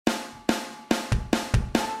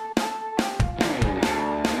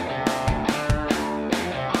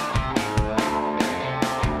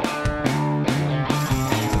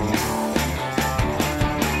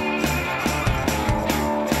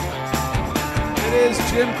is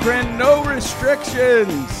Jim Crenn, No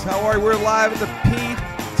Restrictions. How are we? We're live at the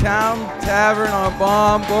P-Town Tavern on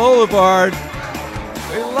Baum Boulevard.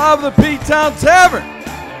 We love the P-Town Tavern.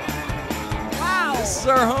 Wow. This is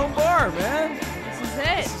our home bar, man. This is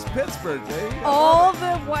it. This is Pittsburgh, baby. All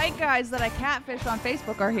the white guys that I catfished on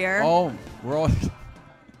Facebook are here. Oh, we're all...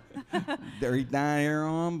 They're down here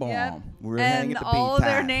on Baum. Yep. We're and hanging at the all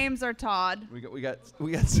P-Town. their names are Todd.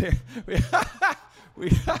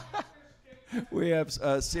 We have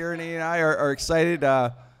Serenity and I are excited.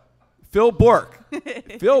 Phil Bork.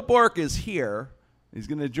 Phil Bork is here. He's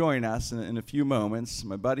going to join us in a few moments.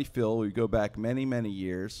 My buddy Phil, we go back many, many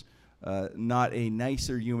years. Not a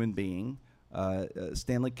nicer human being.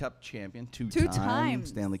 Stanley Cup champion, two-time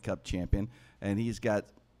Stanley Cup champion. And he's got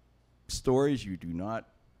stories you do not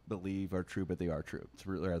believe are true, but they are true. It's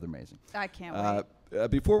really rather amazing. I can't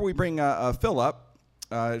wait. Before we bring Phil up,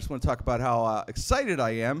 I just want to talk about how excited I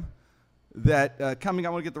am that coming, I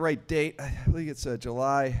want to get the right date. I believe it's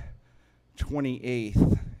July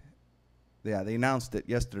 28th. Yeah, they announced it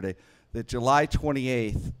yesterday, that July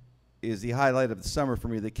 28th is the highlight of the summer for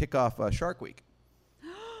me. They kick off Shark Week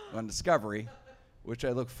on Discovery, which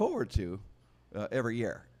I look forward to every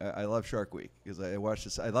year. I love Shark Week because I watch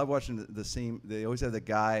this. I love watching the same. They always have the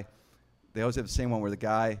guy. They always have the same one where the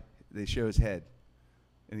guy, they show his head,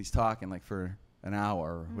 and he's talking like for an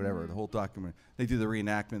hour or whatever. The whole document. They do the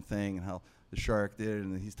reenactment thing and how the shark did it,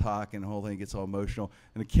 and he's talking. The whole thing gets all emotional,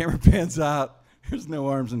 and the camera pans out. There's no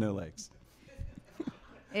arms and no legs.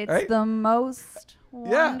 It's right? the most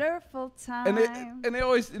wonderful time. And they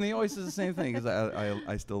always do the same thing because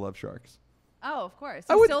I still love sharks. Oh, of course.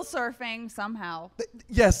 I He's would- still surfing somehow.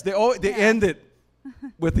 Yes, they end it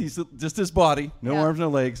with just his body, no arms, no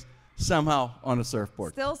legs, somehow on a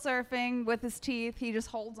surfboard. Still surfing with his teeth. He just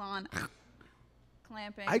holds on,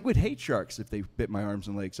 clamping. I would hate sharks if they bit my arms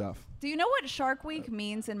and legs off. Do you know what Shark Week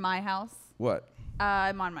means in my house? What?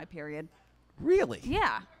 I'm on my period. Really?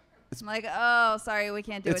 Yeah. I'm like, oh, sorry, we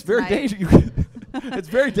can't do It's it very tonight. dangerous. It's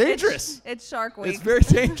very dangerous. It's Shark Week. It's very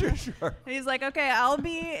dangerous. Shark. And he's like, okay, I'll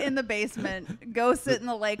be in the basement. Go sit in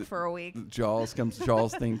the lake for a week. Jaws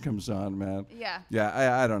thing comes on, man. Yeah.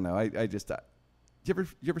 Yeah, I don't know. I just you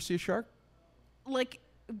ever see a shark Like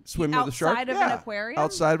swim with a shark? outside of an aquarium?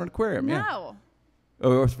 Outside of an aquarium, yeah. No.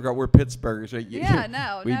 Oh, I always forgot we're Pittsburghers, right? Yeah,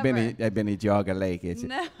 no, I've been never. in Geauga Lake.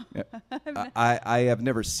 No. Yeah. I have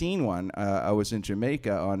never seen one. I was in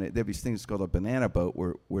Jamaica on it. There are these things called a banana boat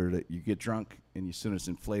where you get drunk and you sit in this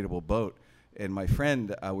inflatable boat. And my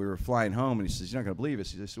friend, we were flying home, and he says, "You're not going to believe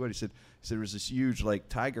this." He said, "What?" He said, "There was this huge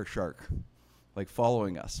tiger shark,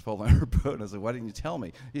 following our boat." And I was like, "Why didn't you tell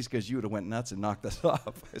me?" He said, "Because you would have went nuts and knocked us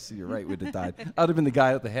off." I said, "You're right. We'd have died. I would have been the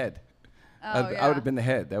guy with the head. I would have been the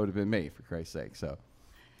head. That would have been me, for Christ's sake." So.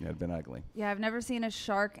 Yeah, it'd been ugly. Yeah, I've never seen a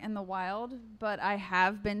shark in the wild, but I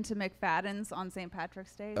have been to McFadden's on St.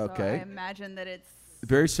 Patrick's Day. Okay. So I imagine that it's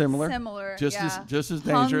very similar. Just as dangerous.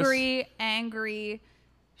 Hungry, angry,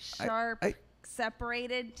 sharp,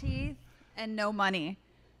 separated teeth, and no money.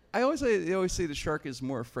 They always say the shark is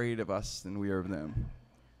more afraid of us than we are of them.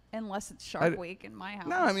 Unless it's Shark Week in my house.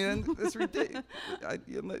 No, I mean, it's ridiculous. I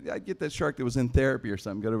get that shark that was in therapy or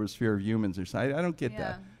something, got over his fear of humans or something. I don't get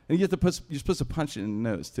that. And you're supposed to punch it in the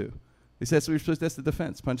nose, too. They said that's the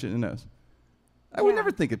defense, punch it in the nose. I would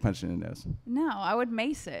never think of punching in the nose. No, I would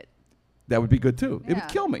mace it. That would be good, too. Yeah. It would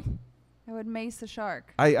kill me. I would mace the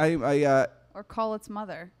shark. Or call its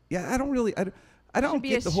mother. Yeah, I don't get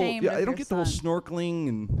the whole. Yeah, I don't get the whole snorkeling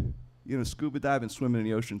and scuba dive and swimming in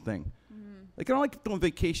the ocean thing. I don't like doing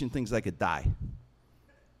vacation things I could die.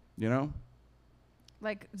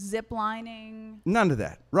 Like zip lining. None of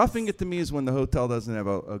that. Roughing it to me is when the hotel doesn't have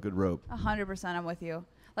a good robe. 100%, I'm with you.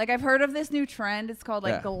 Like I've heard of this new trend. It's called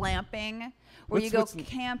glamping, where you go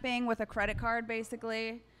camping with a credit card,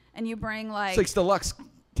 basically, and you bring it's like deluxe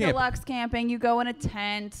camping. Deluxe camping. You go in a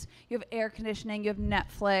tent. You have air conditioning. You have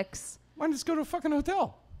Netflix. Why not just go to a fucking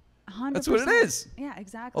hotel? 100%. That's what it is. Yeah,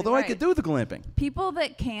 exactly. Although I could do the glamping. People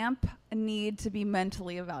that camp need to be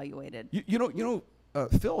mentally evaluated.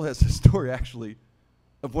 Phil has a story actually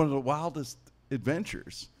of one of the wildest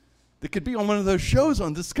adventures that could be on one of those shows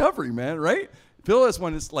on Discovery, man. Right? Phil has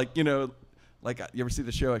one that's you ever see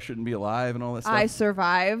the show I Shouldn't Be Alive and all that stuff? I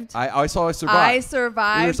Survived. I saw I Survived. I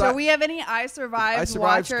Survived. Do we have any I Survived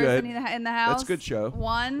watchers in the house? That's a good show.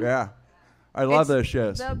 One. Yeah. I love those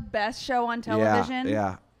shows. The best show on television.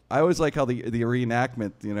 Yeah. I always like how the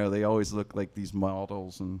reenactment, they always look like these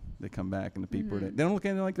models and they come back and the people, they don't look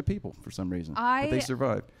anything like the people for some reason. But they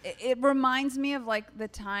survived. It reminds me of the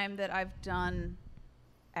time that I've done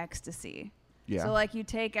ecstasy. Yeah. So you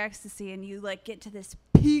take ecstasy and you get to this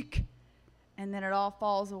peak and then it all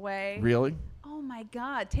falls away. Really? Oh Oh my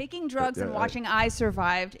God! Taking drugs and watching I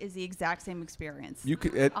Survived is the exact same experience. You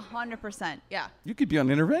could 100%. Yeah. You could be on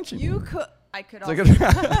Intervention. You could. I could also.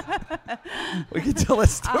 We could tell a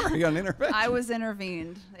story on Intervention. I was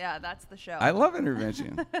intervened. Yeah, that's the show. I love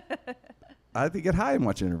Intervention. I like to get high and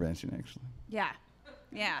watch Intervention, actually. Yeah.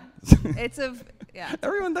 Yeah. Yeah.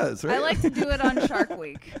 Everyone does, right? I like to do it on Shark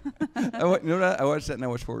Week. You know what? I watch that and I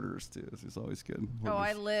watch Hoarders, too. It's always good. Hoarders. Oh,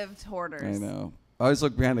 I lived Hoarders. I know. I always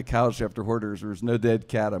look behind the couch after Hoarders. There's no dead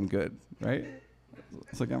cat. I'm good, right?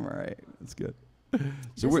 It's like, I'm all right. It's good.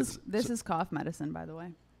 So this is cough medicine, by the way.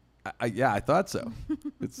 Yeah, I thought so.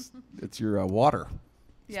 It's your water.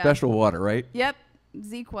 Yeah. Special water, right? Yep.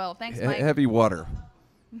 ZzzQuil. Thanks, Mike. Heavy water.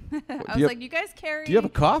 I was like, you guys carry do you have a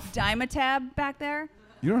cough? Dimatab back there?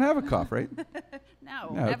 You don't have a cough, right?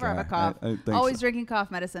 No, never have a cough. I Always drinking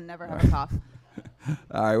cough medicine, never have a cough.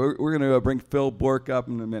 All right, we're going to bring Phil Bourque up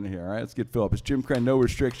in a minute here. All right, let's get Phil up. It's Jim Crenn, No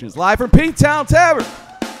Restrictions, live from P-Town Tavern.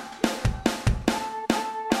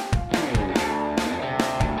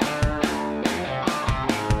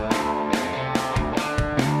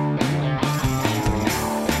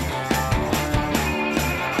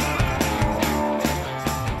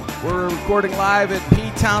 We're recording live at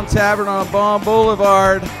P-Town Tavern on Baum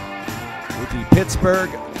Boulevard with the Pittsburgh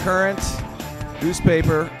Current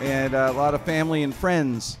newspaper and a lot of family and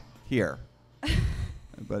friends here. My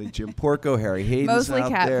buddy Jim Porco, Harry Hayden's mostly out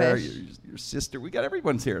catfish. there. Your sister. We got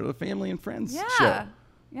everyone's here. The family and friends Yeah. show. Yeah,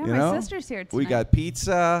 You my know? sister's here tonight. We got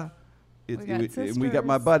pizza. We we got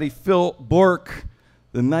my sisters. buddy Phil Bourque.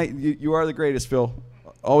 You are the greatest, Phil.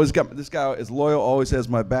 Always got this guy is loyal. Always has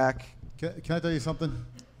my back. Can I tell you something?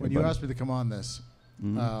 When you asked me to come on this,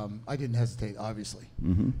 I didn't hesitate, obviously,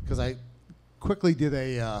 because I quickly did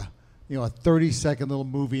a 30-second little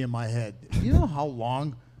movie in my head. You know how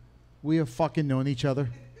long we have fucking known each other?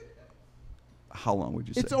 How long would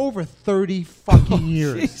you say? It's over 30 fucking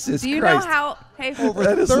years. Jesus Do you Christ. know how? Hey, Over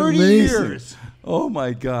That is 30 amazing. years. Oh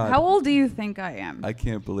my God. how old do you think I am? I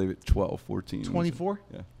can't believe it. 12, 14. 24?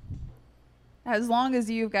 Yeah. As long as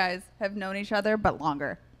you guys have known each other, but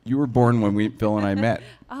longer. You were born when Phil and I met.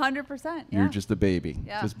 100%. You were just a baby.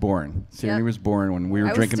 Yeah. Just born. Sandy Yep. was born when we were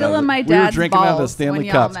I was drinking still out of in the, my we were dad's drinking out of the balls Stanley when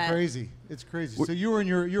y'all Cups. met. Crazy. It's crazy. So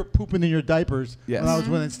you're pooping in your diapers Yes. when I was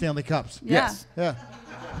winning Stanley Cups. Yeah. Yes. Yeah.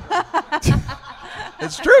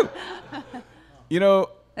 It's true. You know,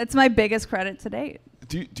 That's my biggest credit to date.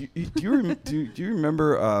 do you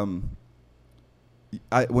remember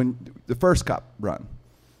when the first cup run,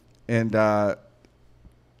 and I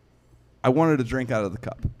wanted to drink out of the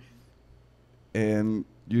cup, and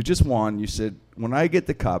you just won. You said, when I get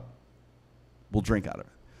the cup, we'll drink out of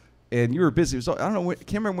it, and you were busy. It was, I don't know.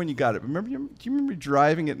 Can't remember when you got it. Do you remember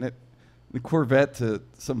driving it in the Corvette to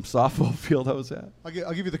some softball field I was at? I'll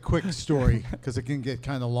give you the quick story because it can get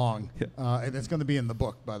kind of long, and it's going to be in the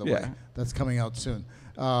book, by the way. Yeah. That's coming out soon.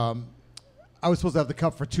 I was supposed to have the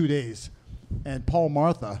cup for 2 days, and Paul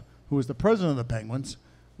Martha, who was the president of the Penguins,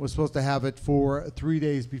 was supposed to have it for 3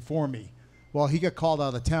 days before me. Well, he got called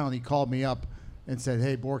out of town. He called me up and said,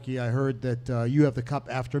 "Hey, Borky, I heard that you have the cup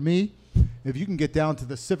after me. If you can get down to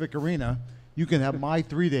the Civic Arena, you can have my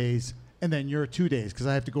 3 days, and then your 2 days, because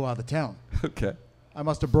I have to go out of town." Okay. I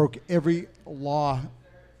must have broke every law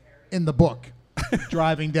in the book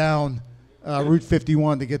driving down Route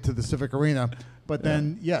 51 to get to the Civic Arena. But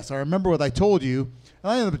then, yes, I remember what I told you.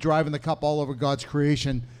 And I ended up driving the cup all over God's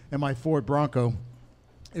creation in my Ford Bronco.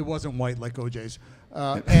 It wasn't white like OJ's.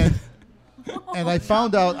 And I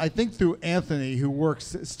found out, I think through Anthony, who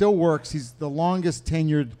still works, he's the longest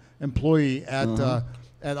tenured employee at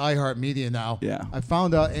iHeartMedia now. Yeah. I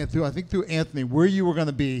found out, and through Anthony, where you were going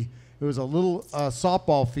to be. It was a little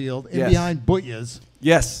softball field in behind Butya's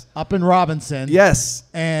Yes. up in Robinson. Yes.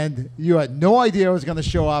 And you had no idea I was going to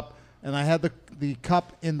show up. And I had the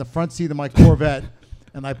cup in the front seat of my Corvette.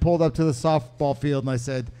 And I pulled up to the softball field and I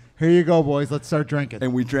said, "Here you go, boys. Let's start drinking."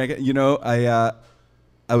 And we drank it. You know, I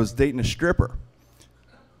was dating a stripper,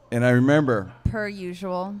 and I remember Per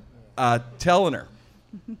usual. telling her,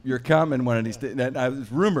 "You're coming one of these days." And I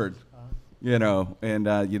was rumored, you know, and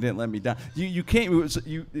you didn't let me down. You came.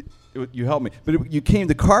 You helped me, but you came.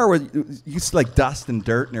 The car was you used to like dust and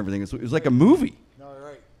dirt and everything. It was like a movie. No, you're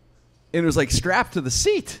right. And it was like strapped to the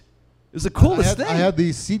seat. It was the coolest thing. I had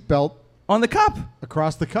the seat belt on the cup.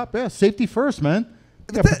 across the cup. Yeah, safety first, man.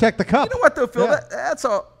 You got to protect the cup. You know what, though, Phil?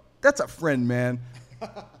 Yeah. That's a friend, man.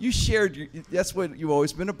 You shared. That's what you've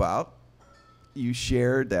always been about. You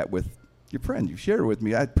shared that with your friend. You shared it with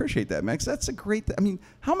me. I appreciate that, Max. That's a great. I mean,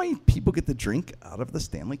 how many people get to drink out of the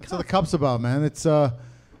Stanley Cup? That's what the cup's about, man. It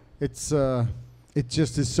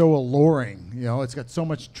just is so alluring. You know, it's got so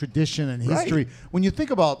much tradition and history. Right. When you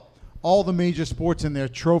think about all the major sports and their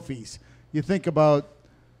trophies. You think about,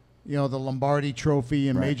 the Lombardi Trophy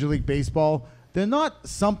in Right. Major League Baseball. They're not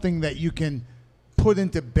something that you can put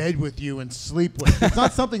into bed with you and sleep with. It's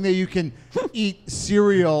not something that you can eat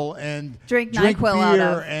cereal and Drink NyQuil out beer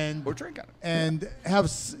of. and Or drink on it. and have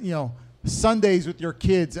Sundays with your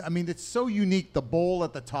kids. I mean, it's so unique. The bowl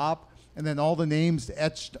at the top, and then all the names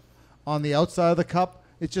etched on the outside of the cup.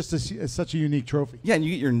 It's just it's such a unique trophy. Yeah, and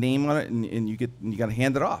you get your name on it, and you got to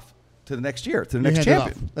hand it off to the next year, to the You next hand it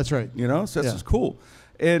champion. off. That's right. So that's Yeah. just cool.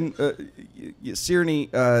 And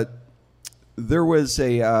Sierne, there was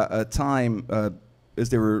a time as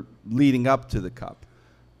they were leading up to the Cup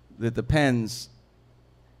that the Pens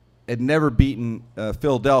had never beaten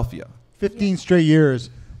Philadelphia. 15 straight years,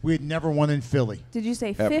 we had never won in Philly. Did you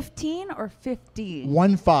say Ever. 15 or 50?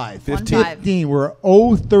 1-5. 15. 15. We're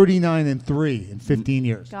 0-39-3 in 15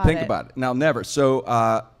 years. Got Think it. about it. Now, never. So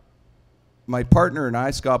my partner and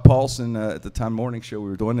I, Scott Paulson, at the time morning show we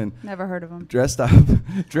were doing, and Never heard of him. dressed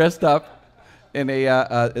up in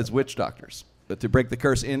as witch doctors to break the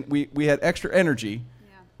curse. And we had extra energy,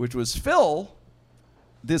 which was Phil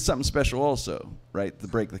did something special also, right, to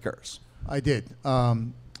break the curse. I did.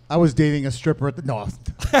 I was dating a stripper at the... No,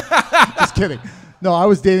 just kidding. No, I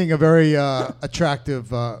was dating a very attractive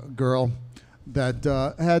girl that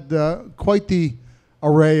had quite the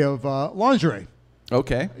array of lingerie.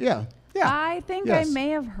 Okay. Yeah. Yeah. I think Yes. I may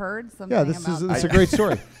have heard something Yeah, this about is that. it's a great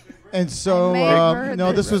story. And so, I may have heard no,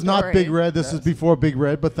 this this was not story. Big Red. This is before Big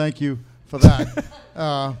Red, but thank you for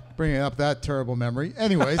that. Bringing up that terrible memory.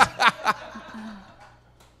 Anyways,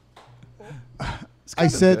 I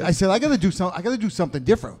said, I got to do something. I got to do something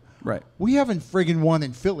different. Right. We haven't friggin' won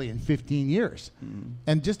in Philly in 15 years.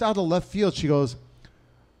 And just out of left field, she goes,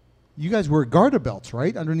 "You guys wear garter belts,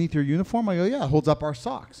 right, underneath your uniform?" I go, "Yeah, it holds up our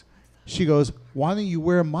socks." She goes, "Why don't you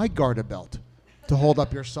wear my garter belt to hold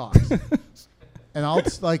up your socks?" And I'll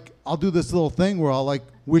do this little thing where I'll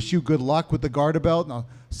wish you good luck with the garter belt, and I'll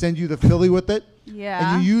send you to Philly with it.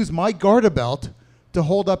 Yeah. And you use my garter belt to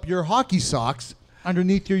hold up your hockey socks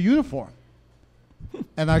underneath your uniform.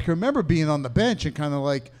 And I can remember being on the bench and kind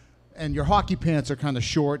of and your hockey pants are kind of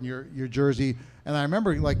short and your jersey. And I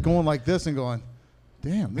remember going like this and going,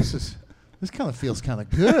 "Damn, this kind of feels kind of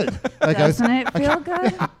good." Doesn't it feel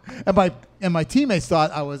good? And my teammates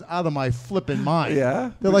thought I was out of my flipping mind.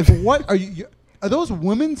 Yeah. They're like, "What are you? Are those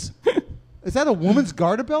women's? Is that a woman's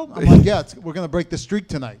garter belt?" I'm like, "Yeah, we're gonna break the streak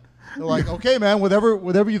tonight." They're like, "Okay, man,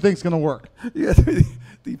 whatever you think's gonna work." Yeah,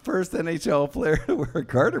 the first NHL player to wear a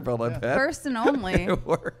garter belt, I bet. First and only. It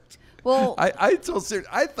worked. Well, I told Sarah,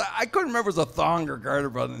 I couldn't remember if it was a thong or garter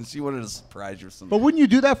belt, and she wanted to surprise you or something. But wouldn't you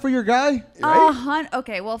do that for your guy? Right?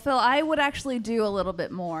 okay. Well, Phil, I would actually do a little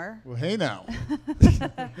bit more. Well, hey now.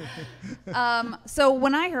 So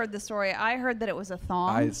when I heard the story, I heard that it was a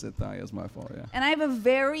thong. I said thong. It was my fault, yeah. And I have a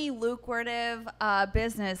very lucrative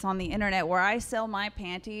business on the internet where I sell my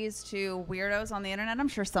panties to weirdos on the internet. I'm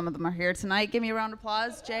sure some of them are here tonight. Give me a round of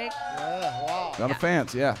applause, Jake. Yeah, wow. Not a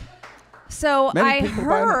fans, yeah. So Many I people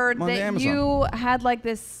buy them heard on the that Amazon. you had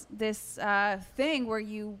this thing where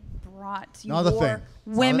you Not a wore thing.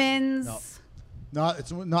 women's. No.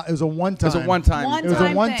 It was a one-time. It was a one-time. One It was a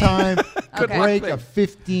time one-time Good break, luck a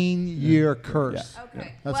 15-year curse. Yeah.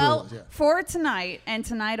 Okay. That's well, what it was, yeah. for tonight and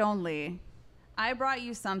tonight only, I brought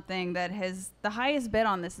you something that has the highest bid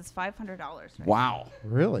on this is $500. Right? Wow.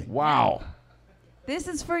 Really? Wow. This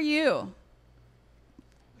is for you.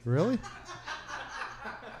 Really?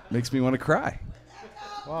 Makes me want to cry.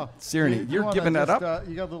 Wow. Sierne, you're wanna giving that just, up?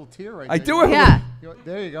 You got a little tear right I there. do have a Yeah.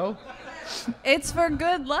 There you go. It's for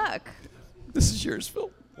good luck. This is yours,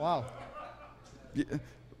 Phil. Wow. Yeah.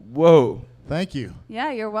 Whoa. Thank you.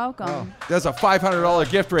 Yeah, you're welcome. Oh. That's a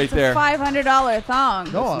 $500 gift right It's a there. $500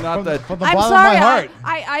 thong. No, not from, that- from the I'm bottom sorry. of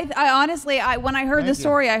my heart. I honestly, when I heard Thank the you.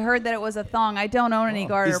 story, I heard that it was a thong. I don't own any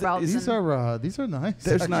garter Is- belts. is These are nice.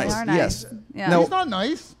 There's actually. nice. They are nice. Yes. Yeah. No. These not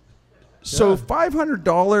nice. So Yeah.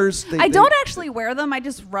 $500. I don't actually wear them. I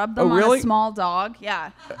just rub them Oh, on really? a small dog.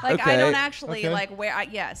 Yeah, I Okay. don't actually Okay. wear.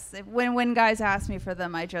 Yes, when guys ask me for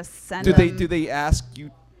them, I just send Do them. they ask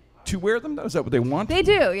you to wear them though? Is that what they want? They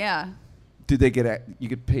do. Yeah, Do they get you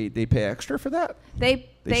could pay? They pay extra for that? they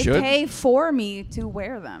should? pay for me to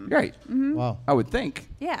wear them. Right. Wow. I would think.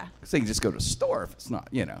 Yeah. Because they can just go to a store if it's not,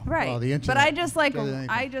 Right. Oh, the but internet. I just Get it anything.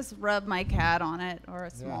 I just rub my cat on it or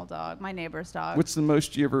a small dog, my neighbor's dog. What's the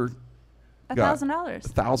most you ever got? $1,000.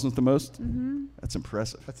 1,000 the most? Mm-hmm. That's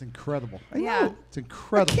impressive. That's incredible. I Yeah. know. It's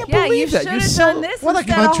incredible. can't Yeah, you believe that. should You have sell- done this what a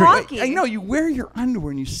instead country. of hockey. I know you wear your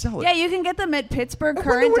underwear and you sell it. Yeah, you can get them at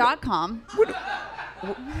PittsburghCurrent.com.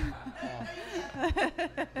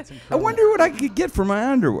 I wonder what I could get for my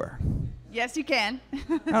underwear. Yes, you can. I I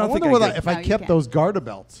don't wonder think whether I if No, I you kept can't. those garter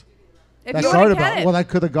belts. If That you garter would have belt, had what it. I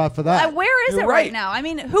could have got for that. Where is You're it right. right now? I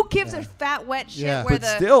mean, who gives a fat, wet shit Yeah. where But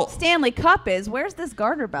the still. Stanley Cup is? Where's this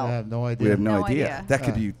garter belt? I have no idea. We have no, No idea. idea. That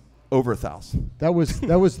could be over 1,000. That was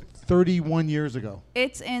 31 years ago.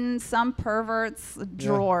 It's in some pervert's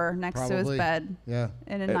drawer next to his probably. bed Yeah.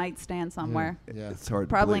 in a nightstand somewhere. Yeah. It's hard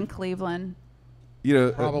Probably to in believe. Cleveland. You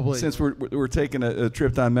know, Probably. since we're taking a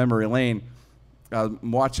trip down memory lane,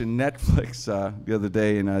 I'm watching Netflix the other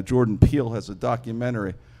day, and Jordan Peele has a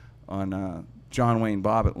documentary on John Wayne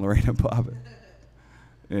Bobbitt and Lorena Bobbitt.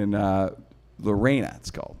 And Lorena,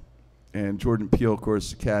 it's called. And Jordan Peele, of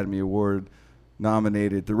course, Academy Award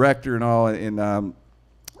nominated director and all. And I'm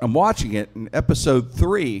watching it, in episode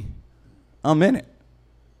 3, I'm in it.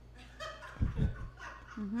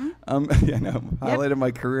 Yeah, I know, highlight of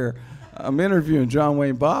my career. I'm interviewing John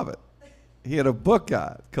Wayne Bobbitt. He had a book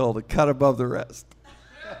out called "A Cut Above the Rest,"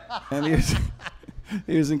 and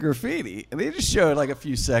he was in graffiti. And they just showed like a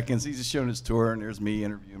few seconds. He's just showing his tour, and there's me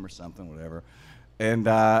interviewing him or something, whatever. And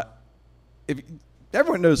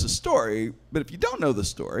everyone knows the story, but if you don't know the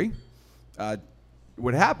story,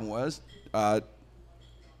 what happened was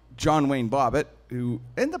John Wayne Bobbitt, who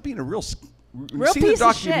ended up being a real Real seen the piece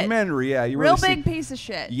of shit. documentary, yeah, you Real really see- big piece of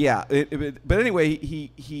shit. yeah, but anyway,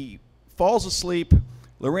 he falls asleep.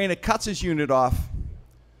 Lorena cuts his unit off,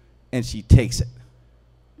 and she takes it.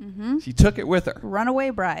 Mm-hmm. She took it with her. Runaway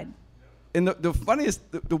bride. And the funniest,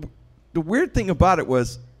 the weird thing about it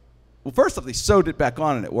was, well, first off, they sewed it back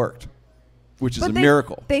on and it worked, which is a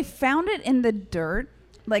miracle. They found it in the dirt,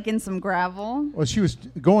 like in some gravel. Well, she was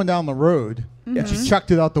going down the road. Yeah. She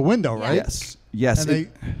chucked it out the window, right? Yes. And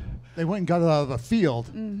they went and got it out of the field.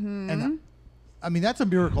 And I mean, that's a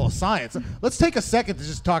miracle of science. Let's take a second to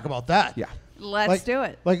just talk about that. Yeah. Let's do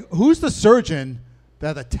it. Like, who's the surgeon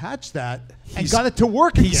that attached that and He's- got it to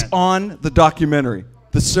work He's again? on the documentary,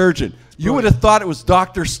 the surgeon. You would have thought it was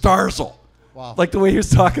Dr. Starzl. Wow. Like the way he was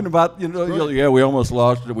talking about, yeah, we almost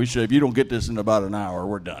lost it. If you don't get this in about an hour,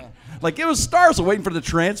 we're done. Like it was Starzl waiting for the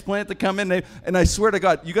transplant to come in. And I swear to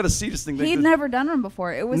God, you got to see this thing. He'd never done one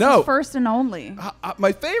before. It was No. his first and only.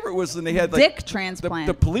 My favorite was when they had like Dick transplant.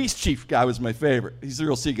 The police chief guy was my favorite. He's the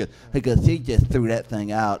real secret. He goes, he just threw that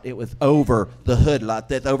thing out. It was over the hood like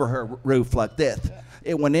this, over her roof like this.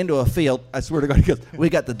 It went into a field. I swear to God, he goes, we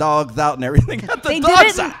got the dogs out and everything. Got the They dogs did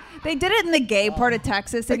it. out. They did it in the gay part of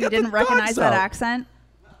Texas, They and you got the didn't recognize dogs that out. accent.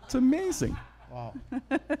 It's amazing. Wow.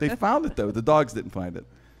 They found it though. The dogs didn't find it,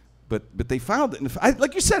 but they found it. And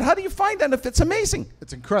like you said, how do you find that if it's amazing?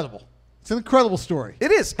 It's incredible. It's an incredible story.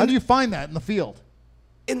 It is. How do you find that in the field?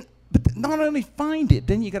 But not only find it,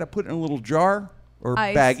 then you got to put it in a little jar or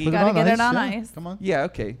Ice. baggie. Put Gotta get it on yeah. ice. Come on. Yeah,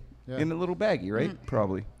 okay. Yeah. In a little baggie, right?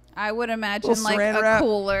 Probably. I would imagine Little like saran a wrap.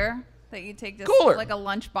 cooler that you take this Cooler. like a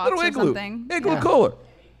lunchbox Little or iglue. something. Igloo Yeah. cooler.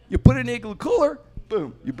 You put it in the igloo cooler,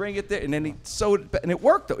 boom. You bring it there, and then he sewed it back. And it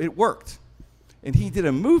worked, though. It worked. And he did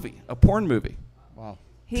a movie, a porn movie. Wow.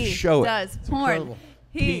 He show it. does porn. incredible.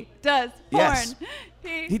 He does porn. Yes.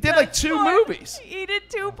 He did does like 2 porn. movies. He did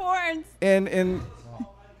 2 porns. And it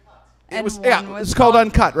And was, one was it's called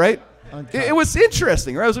Uncut, right? Uncut. It was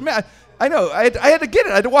interesting. Right? I know. I had to get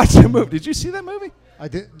it. I had to watch the movie. Did you see that movie? I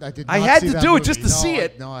did. I did. I not had see to that do it movie. just to No, see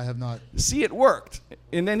it. No, I have not. See, it worked.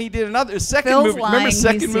 And then he did a second Phil's movie. Remember lying. the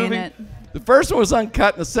second He's seen movie? it. The first one was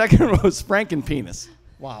Uncut, and the second one was Frankenpenis.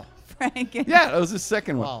 Wow. Frank. Yeah, that was the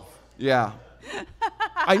second one. Wow. Yeah.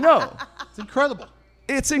 I know. It's incredible.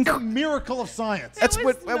 It's It's a incredible. miracle of science. That's it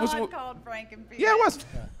what- was that was not what- called Frank and Peter. Yeah, it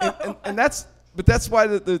was. And that's why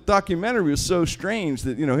the documentary was so strange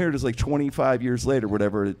that, here it is like 25 years later,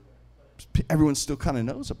 whatever, everyone still kind of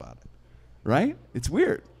knows about it. Right? It's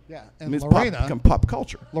weird. Yeah. I And mean, it's Lorena, become pop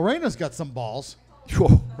culture. Lorena's got some balls.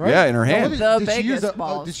 Whoa. Right? Yeah, in her Now, hand. what The did she use biggest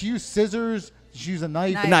balls. did she use scissors? Did she use a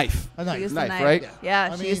knife? Knife. Knife. A She knife. used Knife, the knife. right? Yeah,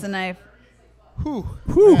 I she used the mean- knife. Whew.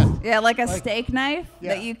 Whew. Man. Yeah, like a Like- steak knife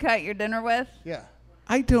Yeah. that you cut your dinner with. Yeah.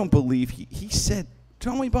 I don't believe he said,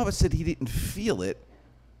 John Wayne Bobbitt said he didn't feel it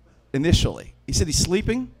initially. He said he's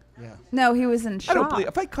sleeping. Yeah. No, he was in shock. I don't believe,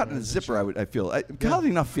 if I cut in a zipper, I feel it. How do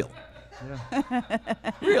you not feel it?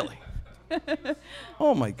 Really?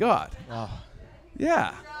 Oh my God. Wow.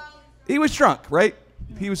 Yeah. He was drunk, right?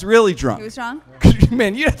 He was really drunk. He was drunk?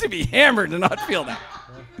 Man, you have to be hammered to not feel that.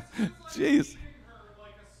 Jeez.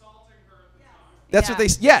 That's what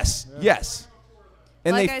Yeah. yes.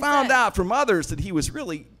 And Like they I found said. out from others that he was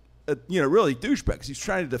really, really douchebag. 'Cause he's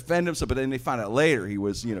trying to defend himself, but then they found out later he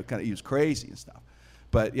was, he was crazy and stuff.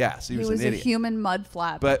 But yes, he He was was an a idiot. human mud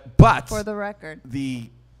flap. But for the record. the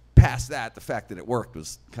past that, the fact that it worked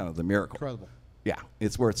was kind of the miracle. Incredible. Yeah,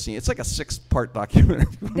 it's worth seeing. It's like a 6-part documentary.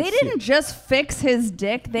 if you wanna They see didn't it. just fix his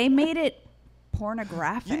dick; they made it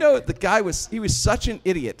pornographic. You know, the guy was such an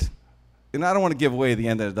idiot, and I don't want to give away the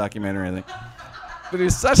end of the documentary or anything, but he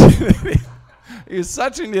was such an idiot. He was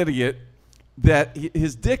such an idiot that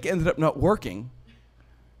his dick ended up not working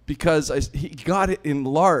because he got it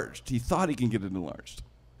enlarged. He thought he can get it enlarged.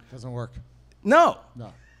 Doesn't work. No.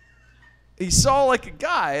 No. He saw like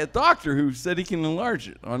a doctor who said he can enlarge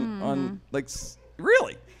it on like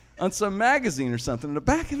really on some magazine or something in the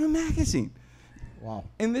back of a magazine. Wow.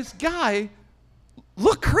 And this guy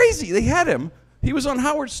looked crazy. They had him. He was on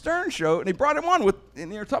Howard Stern show, and they brought him on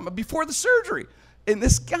and they were talking about before the surgery. And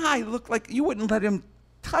this guy looked like you wouldn't let him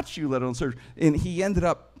touch you, let alone surgery. And he ended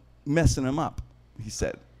up messing him up, he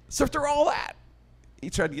said. So after all that, he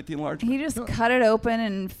tried to get the enlargement. He just cut it open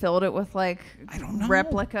and filled it with like I don't know.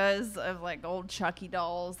 replicas of like old Chucky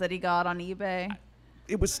dolls that he got on eBay.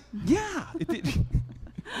 It was, yeah. It did.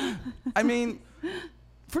 I mean,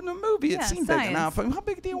 from the movie, Yeah, it seemed big. Now, science. how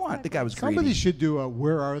big do you want? The guy was greedy. Somebody should do a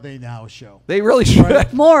Where Are They Now show. They really should.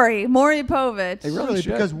 Right. Maury Povich. They really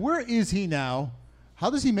should. Because where is he now? How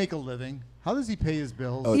does he make a living? How does he pay his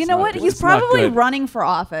bills? Oh, You it's know not what? good. He's It's not probably good. running for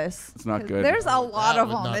office. It's not 'Cause good. There's a lot That of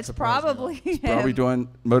would them. not It's surprise me at all. probably him. Probably doing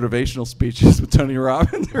motivational speeches with Tony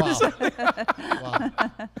Robbins. or Wow. something. Wow.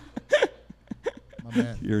 My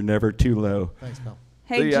man. You're never too low. Thanks, pal.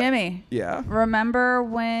 Hey, Yeah. Jimmy. Yeah. Remember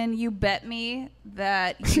when you bet me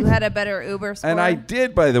that you had a better Uber score? And I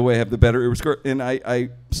did, by the way, have the better Uber score. And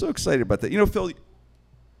I'm so excited about that. You know, Phil,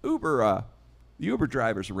 the Uber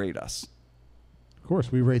drivers rate us. Of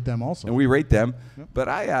course, we rate them also. And we rate them. Yep. But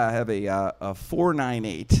I have a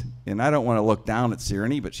 498. And I don't want to look down at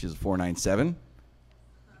Sirenny, but she's a 497.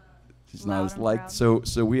 She's not Loud as and liked. proud.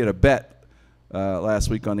 So we had a bet last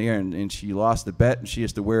week on the air, and she lost the bet, and she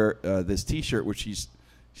has to wear this T-shirt, which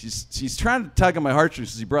she's trying to tug on my heartstrings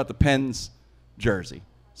because he brought the Pens jersey.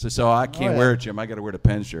 So I can't yeah. wear it, Jim. I got to wear the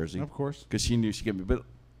Pens jersey. Of course. Because she knew she'd get me. But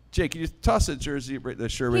Jake, can you toss that jersey, the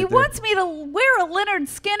shirt He right there? wants me to wear a Leonard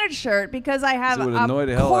Skinner shirt because I have So it would a annoy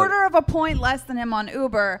the hell out of- quarter of a point less than him on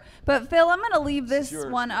Uber. But Phil, I'm going to leave this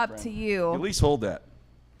yours, one my up friend. to you. At least hold that.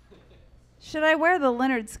 Should I wear the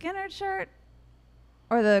Leonard Skinner shirt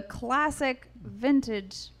or the classic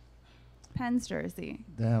vintage Pens jersey?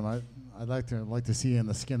 Damn, I'd like to see you in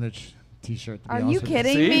the Skinner T-shirt. to be Are honest you with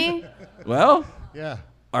kidding See? me? Well, Yeah.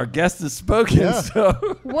 our guest has spoken, Yeah.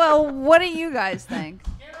 so. Well, what do you guys think?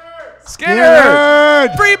 Skinner!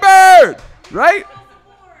 Free bird! Right?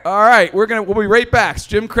 All right, we'll be right back. It's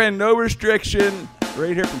Jim Crenn, No Restriction,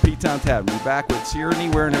 right here from P-Town Tavern. We'll be back with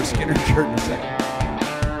Sirenny wearing her Skinner shirt in a second.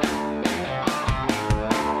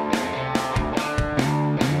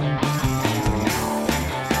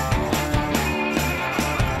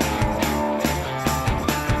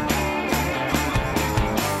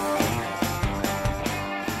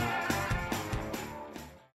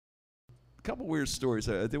 A couple weird stories.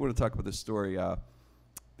 I did want to talk about this story.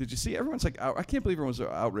 Did you see? Everyone's like, I can't believe everyone's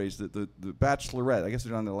outraged that the Bachelorette. I guess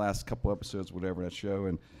they're on the last couple episodes, whatever that show,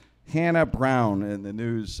 and Hannah Brown in the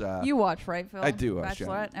news. You watch, right, Phil? I do watch, yeah.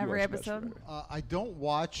 Bachelorette, You every watch episode. Bachelorette. I don't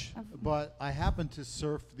watch, but I happened to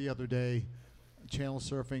surf the other day, channel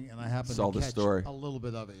surfing, and I happened Saw to the catch story. a little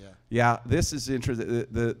bit of it. Yeah. Yeah, this is interesting.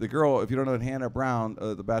 The girl, if you don't know Hannah Brown,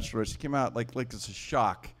 the Bachelorette, she came out like it's a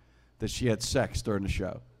shock that she had sex during the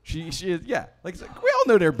show. She yeah, like we all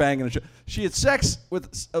know they're banging the show. She had sex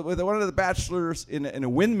with one of the bachelors in a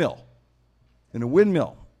windmill. In a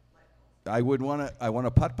windmill. I want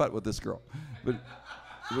to putt with this girl, but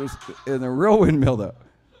it was in a real windmill though.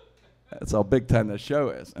 That's how big time that show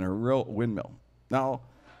is, in a real windmill. Now,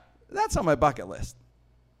 that's on my bucket list,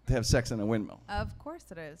 to have sex in a windmill. Of course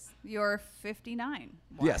it is. You're 59.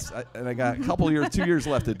 Why? Yes, and I got a couple years, 2 years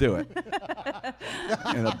left to do it.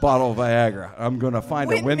 And a bottle of Viagra. I'm going to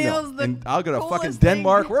find a Windmill's windmill. the And I'll go to fucking coolest thing.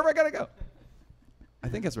 Denmark. Where am I going to go? I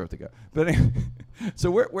think that's where I have to go. But anyway,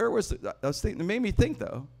 so where was I was thinking, it made me think,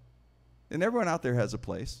 though, and everyone out there has a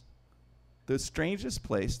place. The strangest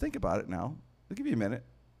place, think about it now. I'll give you a minute.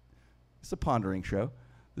 It's a pondering show.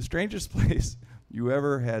 The strangest place you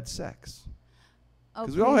ever had sex. Oh,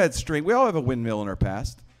 Because we all please. had we all have a windmill in our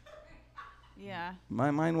past. Yeah.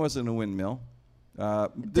 Mine wasn't a windmill.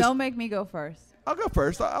 Don't make me go first. I'll go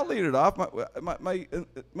first. I'll lead it off.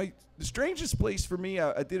 The strangest place for me,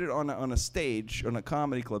 I did it on a stage, on a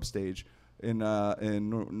comedy club stage in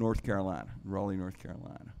North Carolina, Raleigh, North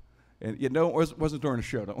Carolina. And it wasn't during the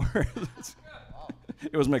show. Don't worry.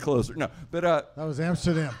 It was my closer. No, but That was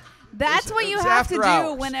Amsterdam. That's It what was you have to after do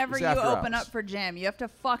hours. whenever It you was after open hours. up for Jim. You have to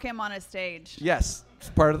fuck him on a stage. yes, It's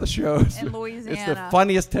part of the show. It's the Louisiana.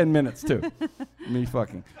 funniest 10 minutes too. Me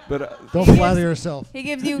fucking. But Don't He flatter gives- yourself. He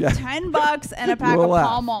gives you Yeah. $10 and a pack you of will laugh.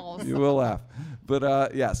 Pall Malls. You will laugh.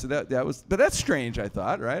 But yeah, so that was. But that's strange. I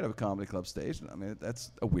thought, right, of a comedy club stage. I mean,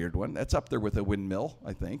 that's a weird one. That's up there with a windmill,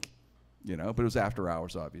 I think. You know, but it was after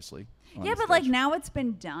hours, obviously. on Yeah, the but like stage. now it's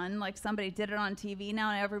been done. Like somebody did it on TV now,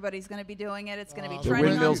 and everybody's going to be doing it. It's going to be The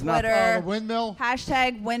trending on windmill's not- Twitter. the windmill.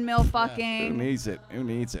 Hashtag windmill Who fucking. needs it? Who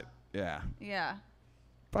needs it? Yeah. Yeah.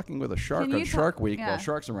 Fucking with a shark Can on you Shark ta- Week yeah. while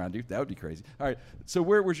sharks are around you. That would be crazy. All right. So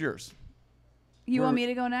where was yours? You Where- want me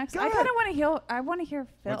to go next? Go I ahead. kind of want to hear. I want to hear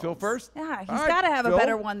Phil. Want Phil first? Yeah, he's All right, got to have Phil. a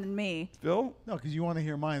better one than me. Phil? No, because you want to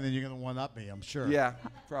hear mine, then you're going to one up me. I'm sure. Yeah,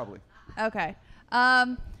 probably. Okay.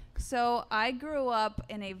 So I grew up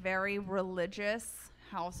in a very religious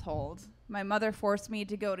household. My mother forced me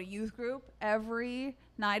to go to youth group every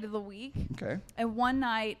night of the week. Okay. And one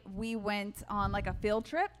night we went on like a field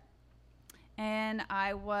trip. And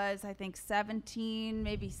I was, I think, 17,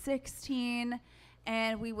 maybe 16.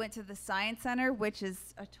 And we went to the Science Center, which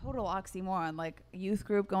is a total oxymoron. Like youth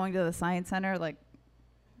group going to the Science Center, like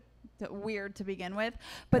weird to begin with.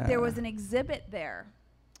 But there Yeah. was an exhibit there.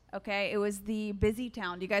 Okay, it was the Busy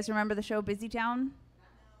Town. Do you guys remember the show Busy Town?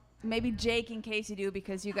 Maybe Jake, in case you do,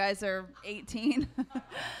 because you guys are 18.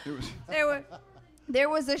 It was, There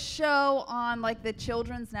was a show on like the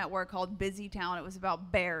Children's Network called Busy Town. It was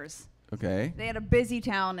about bears. okay. They had a Busy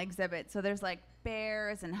Town exhibit. So there's like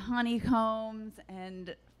bears and honeycombs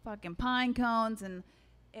and fucking pine cones, and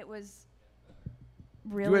it was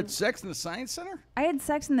really. You had sex in the Science Center? I had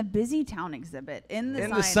sex in the Busy Town exhibit in the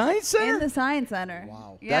In the Science Center? In the Science Center.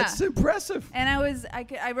 Wow. Yeah. That's impressive. And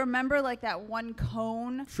I remember like that one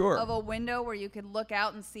cone Sure. of a window where you could look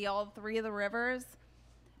out and see all three of the rivers.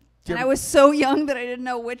 Do you And I ever- was so young that I didn't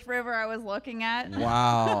know which river I was looking at.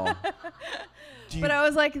 Wow. Do you- But I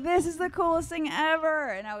was like, this is the coolest thing ever.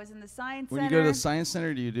 And I was in the Science when you Center. go to the Science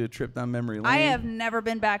Center, do you do a trip down memory lane? I have never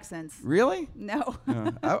been back since. Really? No.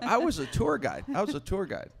 I was a tour guide. I was a tour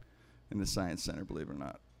guide in the Science Center, believe it or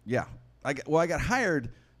not. Yeah. I got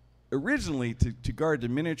hired originally to guard the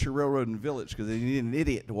miniature railroad and village because they needed an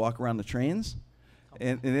idiot to walk around the trains.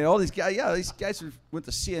 And then all these guys who went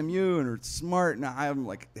to CMU and are smart, and I'm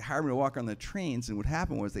like, they hired me to walk on the trains. And what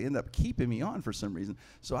happened was they ended up keeping me on for some reason.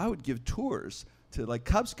 So I would give tours to like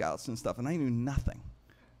Cub Scouts and stuff, and I knew nothing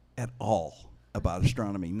at all about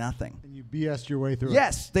astronomy, nothing. And you BS'd your way through it.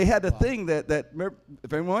 Yes, they had a thing that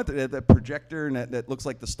if anyone went there, they had that projector and that looks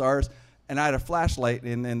like the stars. And I had a flashlight,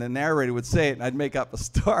 and the narrator would say it, and I'd make up a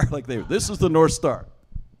star like this is the North Star.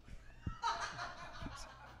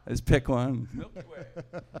 I just pick one. Milky Way.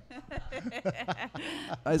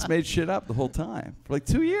 I just made shit up the whole time for like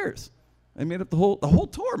 2 years. I made up the whole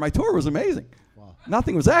tour. My tour was amazing. Wow.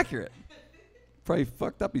 Nothing was accurate. Probably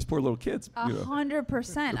fucked up these poor little kids. You know.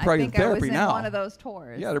 100%. They're I probably in think I was therapy in now. one of those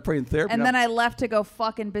tours. Yeah, they're probably in therapy. And now. then I left to go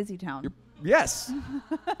fucking Busy Town. Yes,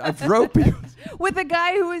 I drove people. With a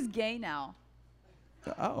guy who is gay now.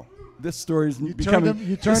 Oh, this story's turned becoming. him-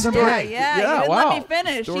 you turned this him story- right. Yeah, you didn't wow. let me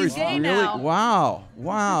finish. Story's He's gay really, now.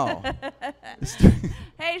 Wow. This-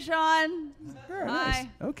 Hey, Sean. Very Hi. nice.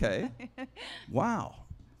 Okay. Wow.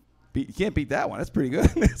 You can't beat that one. That's pretty good.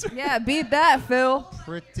 Yeah, beat that, Phil.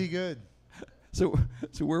 Pretty good. So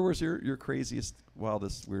where was your craziest,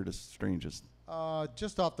 wildest, weirdest, strangest?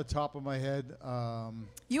 Just off the top of my head,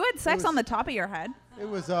 You had sex was- on the top of your head. it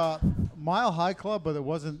was Mile High Club, but it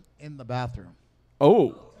wasn't in the bathroom.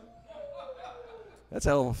 Oh. That's a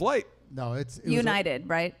hell of a flight. No, it was United,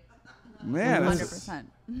 right? Man. It was- that's- 100%.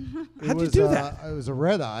 It How'd you was, do that? It was a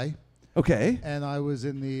red eye, Okay. and I was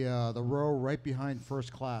in the row right behind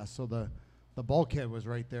first class, so the bulkhead was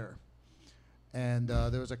right there, and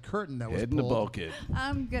there was a curtain that was Head in the pulled, bulkhead.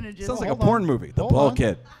 I'm going to just. Sounds like a Hold on. porn movie. The Hold on.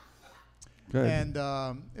 bulkhead. Good. and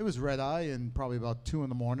it was red eye, and probably about 2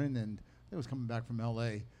 a.m, and I was coming back from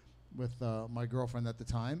L.A. with my girlfriend at the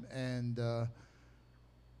time, and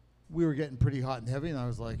we were getting pretty hot and heavy, and I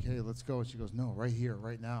was like, "Hey, let's go." And she goes, "No, right here,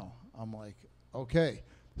 right now." I'm like, "Okay."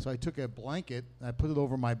 So I took a blanket and I put it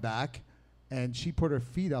over my back, and she put her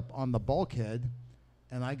feet up on the bulkhead,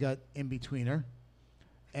 and I got in between her,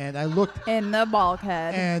 and I looked, In the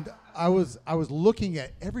bulkhead. and I was looking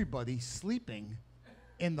at everybody sleeping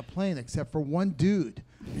in the plane except for one dude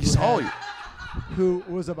He saw you. who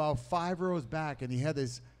was about 5 rows back, and he had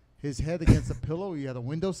his head against the pillow. He had a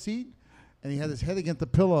window seat, and he had his head against the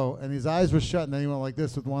pillow, and his eyes were shut, and then he went like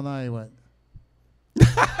this with one eye. He went,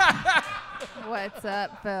 What's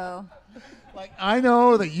up, Phil? like, I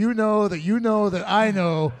know that you know that you know that I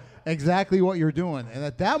know exactly what you're doing. And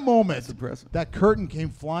at that moment, That's impressive. that curtain came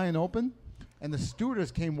flying open, and the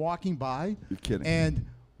stewardess came walking by. You're kidding. And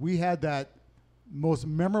we had that most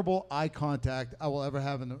memorable eye contact I will ever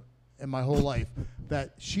have in my whole life.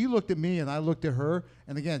 That she looked at me and I looked at her,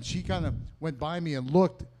 and again, she kind of went by me and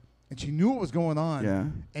looked, and she knew what was going on. Yeah.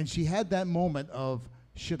 And she had that moment of,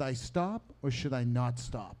 should I stop or should I not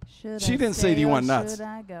stop? Should She I didn't say, stay "Do you or want nuts?" should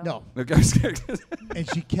I go? No. Okay. And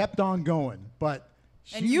she kept on going, but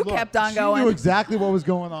And you looked. kept on she going. knew exactly what was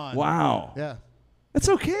going on. Wow. Yeah. That's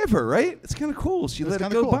okay of her, right? It's kind of cool. She It's let it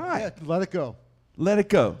kinda go cool. by. Yeah, let it go. Let it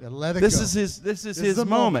go. Yeah, let it this go. is his. This is This his is a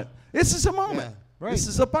moment. moment. This is a moment. Yeah, right. This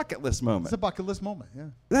is a bucket list moment. It's a bucket list moment. Yeah.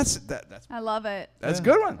 That's I love it. that's a Yeah.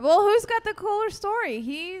 good one. Well, who's got the cooler story?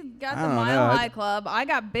 He got I the don't Mile know. High Club. I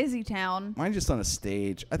got Busy Town. Mine just on a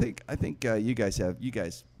stage. I think you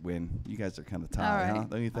guys win. You guys are kind of tied, All right. huh?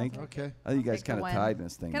 Don't you think? Okay. I think you guys Take the kind of win. tied in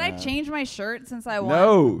this thing. Can I change my shirt since I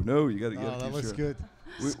won? No, you got to get. Oh, that looks good.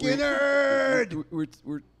 We- we- Skinner.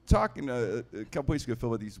 We're talking a couple weeks ago, Phil,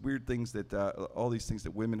 about these weird things that all these things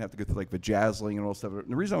that women have to go through, like vajazzling and all stuff. And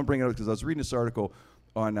the reason I'm bringing it up is because I was reading this article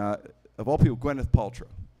on, of all people, Gwyneth Paltrow.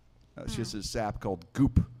 She has this app called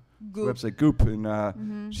Goop. Goop. Website Goop,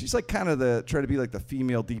 and she's like kind of trying to be like the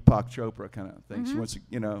female Deepak Chopra kind of thing. She wants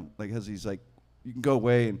to, like has these like, you can go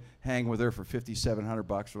away and hang with her for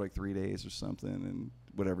 $5,700 for like 3 days or something, and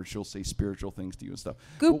whatever. She'll say spiritual things to you and stuff.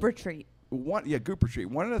 Goop Well, retreat. Goop Retreat.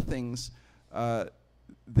 One of the things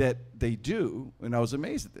that they do, and I was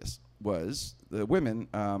amazed at this, was the women.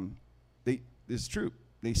 It's true.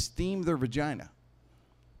 They steam their vagina,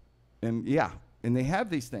 and and they have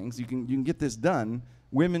these things. You can get this done.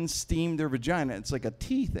 Women steam their vagina. It's like a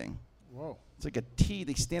tea thing. Whoa. It's like a tea.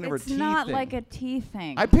 They stand over a It's tea not thing. like a tea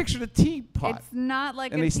thing. I pictured a teapot, It's not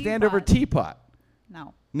like and a they teapot. stand over a teapot.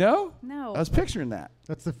 No. No. No. I was picturing that.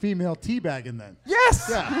 That's the female teabagging then. Yes.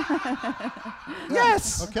 Yeah.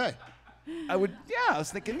 Yes. Okay. I would. Yeah. I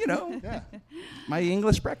was thinking. Yeah. My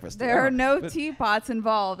English breakfast. There are no But teapots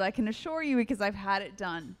involved. I can assure you because I've had it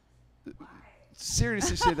done.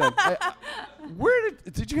 seriously, shit. Where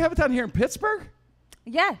did you have it down here in Pittsburgh?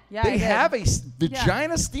 Yeah. Yeah. They I did. have a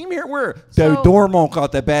vagina steam here. Where So- the Dormo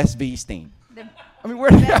got the best V steam. The, I mean,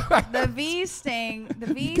 where the V sting.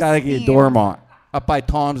 The V. you gotta get steam. Dormont up by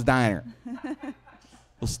Tom's Diner.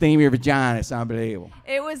 We'll steam your vagina. It's unbelievable.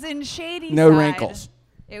 It was in Shady No Side. wrinkles.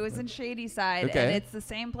 It was in Shady Side, Okay. and it's the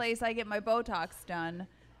same place I get my Botox done.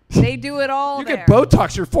 They do it all You there. get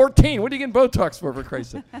Botox. You're 14. What are you getting Botox for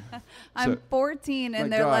Christ's sake? I'm So- 14, My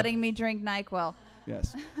and they're God. letting me drink NyQuil.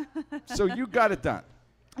 Yes. So you got it done.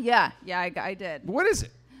 Yeah, I did. What is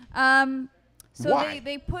it? So Why?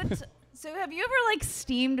 they put. So have you ever like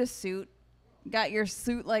steamed a suit? Got your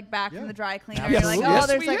suit like back Yeah. from the dry cleaner. Yes. You're like, Yes, oh,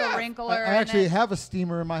 there's we like have. a wrinkler. I actually in it. have a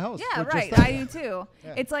steamer in my house. Yeah, for just right. that. I do too.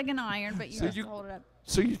 Yeah. It's like an iron, but you So just you- hold it up.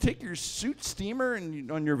 So you take your suit steamer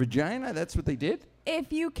and on your vagina? That's what they did?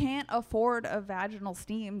 If you can't afford a vaginal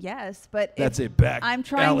steam, yes, but That's if a back I'm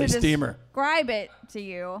trying alley to steamer. describe it to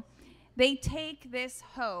you. They take this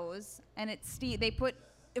hose and they put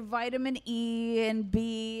vitamin E and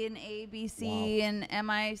B and A, B, C and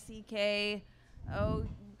MICK. Oh,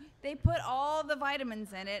 they put all the vitamins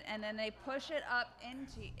in it and then they push it up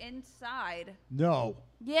inside. No.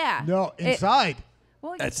 Yeah. No. It- Inside.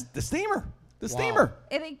 well, That's the steamer. The Wow. steamer.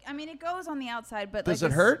 I mean, it goes on the outside, but Does like it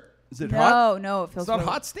this- hurt? Is it no, hot? No, it feels It's not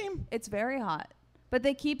really- hot steam? It's very hot. But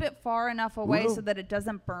they keep it far enough away Ooh. so that it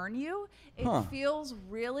doesn't burn you. It Huh. feels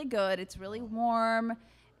really good. It's really warm.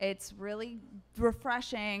 It's really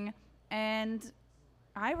refreshing. And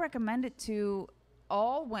I recommend it to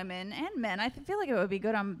all women and men. I feel like it would be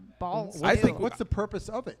good on balls. I too. think- What's the purpose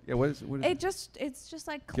of it? Yeah, what is It's just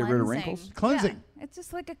like Get cleansing. rid of wrinkles? Cleansing. Yeah, it's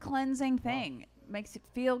just like a cleansing thing. Makes it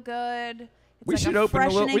feel good. It's We like should a open a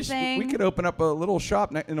little. freshening We thing. could open up a little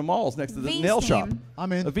shop in the malls next to the V nail shop. steam.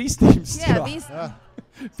 I'm in. A V steam. Yeah, V Yeah.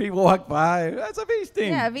 People walk by. That's a V steam.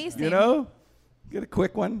 Yeah, a V You steam. know, get a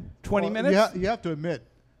quick one. 20 Well, minutes. Yeah, you have to admit,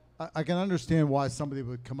 I can understand why somebody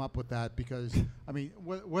would come up with that because, I mean,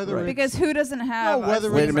 whether Right. it's Because who doesn't have No, a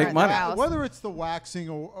whether Way to steamer make at money. their house? whether it's the waxing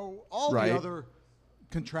or all Right. the other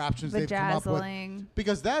contraptions they've come up with, Vajazzling.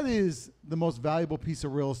 because that is the most valuable piece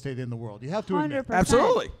of real estate in the world. You have to admit 100%.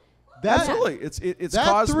 Absolutely. That- Absolutely. It's that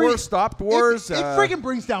caused three- wars, stopped wars. It freaking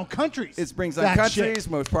brings down countries. It brings down that countries, shit.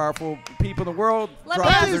 most powerful people in the world. Let me drop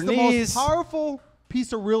ask- to That their is the knees. most powerful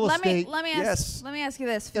piece of real Let me estate. Yes. ask you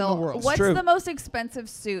this, the Phil. world. It's What's true. the most expensive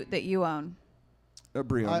suit that you own?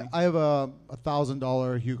 Brioni. I have a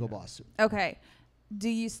 $1,000 Hugo Boss suit. Okay. Do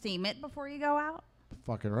you steam it before you go out?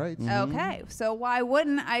 Fucking right. Mm-hmm. Okay. So why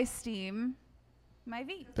wouldn't I steam my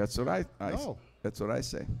V? That's what I No. That's what I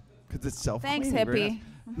say. Because it's self. Thanks, Very hippie.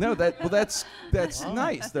 nice. No, that's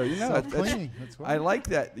nice though. You know, Self-cleaning. That's I right. like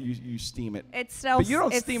that you steam it. It's self. But you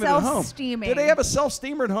don't it's steam it at home. self-steaming. Do they have a self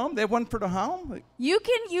steamer at home? They have one for the home. Like, You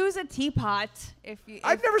can use a teapot if you.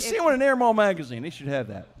 I've never seen one in Air Mall magazine. They should have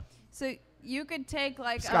that. So you could take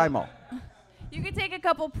like Sky Mall. You could take a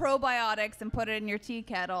couple probiotics and put it in your tea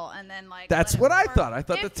kettle, and then like. That's let it what I work. thought. I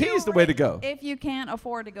thought the If tea you is the way to re- go. If you can't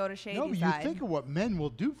afford to go to Shady No, but you Side. think of what men will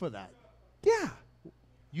do for that. Yeah.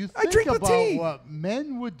 You I think drink the about tea. what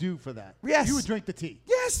men would do for that. Yes. You would drink the tea.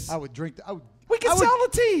 Yes. I would drink. We can I would- sell the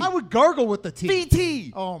tea. I would gargle with the tea.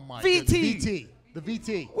 VT. Oh my. VT. goodness. VT. The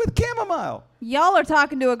VT. With chamomile. Y'all are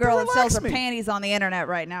talking to a girl that sells relax her me. panties on the internet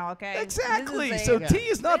right now. Okay. Exactly. This is So a- Yeah. tea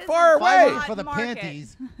is not This far is away. hot For the market.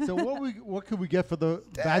 panties. So what could we get for the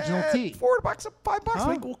vaginal tea? $4, $5. Huh?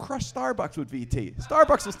 Maybe we'll crush Starbucks with VT.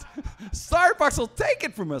 Starbucks will take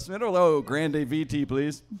it from us. Man, oh, Grande VT,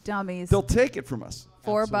 please. Dummies. They'll take it from us.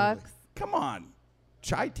 $4. Absolutely. Come on.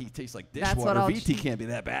 Chai tea tastes like That's what dishwater. I'll VT ch- can't be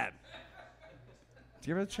that bad. Do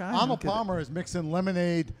you ever have chai? Arnold Okay. Palmer is mixing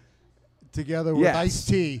lemonade together with Yes, iced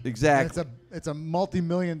tea. exactly. And it's a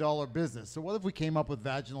multi-million-dollar business. So what if we came up with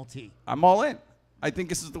vaginal tea? I'm all in. I think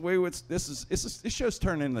this is the way this show's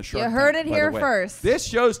turning into Shark Tank. heard it by the here way. first. This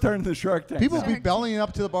show's turning into Shark Tank. People now. will be bellying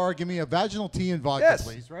up to the bar. Give me a vaginal tea and vodka, Yes.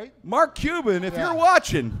 please. Right? Mark Cuban, if Yeah. you're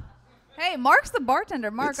watching, Hey, Mark's the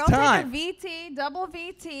bartender. Mark, It's I'll time. take a VT, double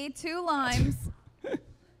VT, 2 limes.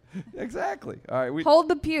 exactly. All right, Hold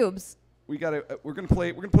the pubes. we're gonna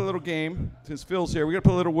play a little game since Phil's here. We're gonna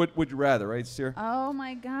play a little would you rather, right, Steer? Oh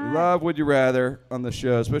my We God. love Would You Rather on the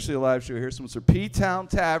show, especially a live show. Here's someone from P-Town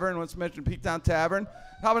Tavern. Let's mention P-Town Tavern.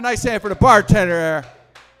 Have a nice hand for the bartender there.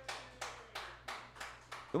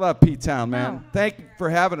 We love P-Town, man. Oh. Thank you for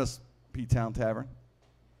having us, P-Town Tavern.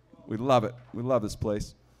 We love it. We love this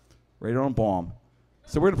place. Right on Balm.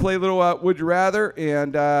 So we're going to play a little Would You Rather.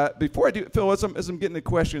 And before I do, Phil, as I'm getting the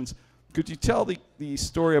questions, could you tell the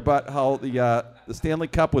story about how the Stanley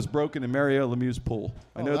Cup was broken in Mario Lemieux's pool?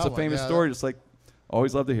 I Oh, know it's that a one, famous yeah, story. Just like,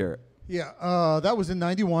 always love to hear it. Yeah, that was in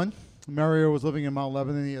 '91. Mario was living in Mount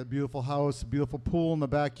Lebanon. He had a beautiful house, a beautiful pool in the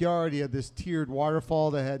backyard. He had this tiered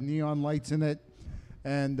waterfall that had neon lights in it.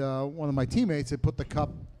 And one of my teammates had put the cup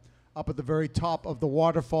up at the very top of the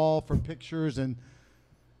waterfall for pictures. And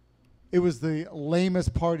it was the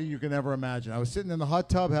lamest party you can ever imagine. I was sitting in the hot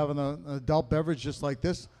tub having an adult beverage just like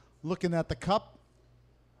this, looking at the cup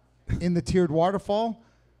in the tiered waterfall.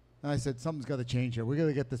 And I said, something's got to change here. We got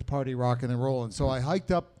to get this party rocking and rolling. So I hiked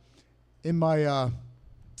up in my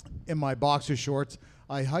boxer shorts.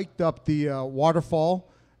 I hiked up the waterfall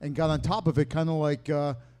and got on top of it, kind of like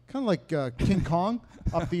King Kong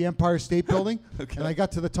up the Empire State Building. Okay. And I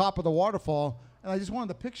got to the top of the waterfall, and I just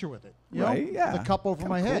wanted a picture with it. You Right, know, yeah. the cup over Kinda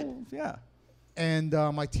my head. cool, yeah. And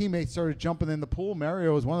my teammates started jumping in the pool.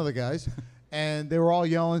 Mario was one of the guys. And they were all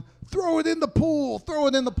yelling, throw it in the pool, throw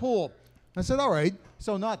it in the pool. I said, all right.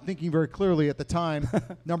 So not thinking very clearly at the time,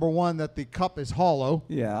 number one, that the cup is hollow.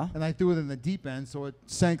 Yeah. And I threw it in the deep end, so it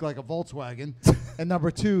sank like a Volkswagen. And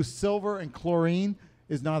number two, silver and chlorine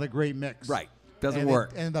is not a great mix. Right. Doesn't And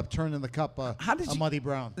work. It ended up turning the cup How did a you- muddy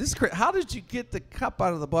brown. This is crazy. How did you get the cup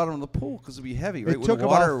out of the bottom of the pool? Because it'd be heavy, right? It With took the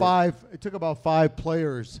water. about five. It took about 5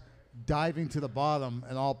 players diving to the bottom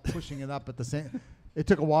and all pushing it up at the same. It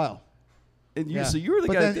took a while. And you, Yeah. so you were the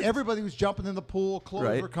but guy. then that did- everybody was jumping in the pool. Clothes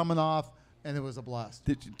Right. were coming off, and it was a blast.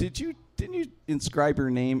 didn't you inscribe your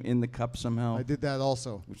name in the cup somehow? I did that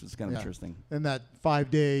also. Which is kind of Yeah. interesting. In that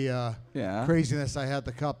 5-day Yeah. craziness, I had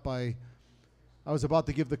the cup. I was about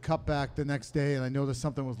to give the cup back the next day, and I noticed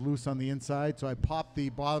something was loose on the inside. So I popped the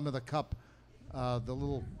bottom of the cup, the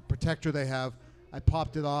little protector they have. I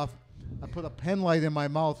popped it off. I put a pen light in my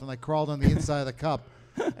mouth, and I crawled on the inside of the cup.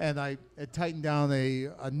 And it tightened down a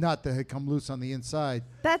nut that had come loose on the inside.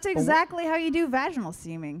 That's exactly how you do vaginal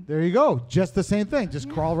steaming. There you go. Just the same thing. Just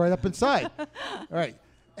crawl right up inside. All right.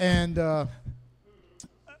 And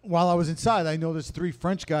while I was inside, I noticed 3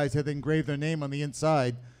 French guys had engraved their name on the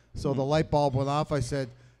inside. So the light bulb went off. I said,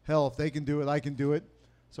 hell, if they can do it, I can do it.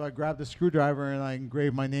 So I grabbed a screwdriver and I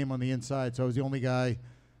engraved my name on the inside. So I was the only guy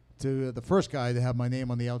the first guy to have my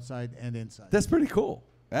name on the outside and inside. That's pretty cool,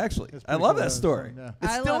 actually. It's I pretty love cool. that story. Yeah.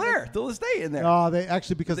 It's I still love there, it. till this day in there. No, they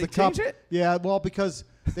actually, because They the cup. change it? Yeah, well, because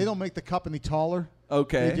they don't make the cup any taller.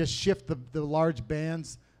 Okay. They just shift the large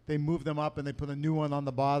bands. They move them up and they put a new one on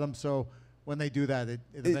the bottom. So when they do that, it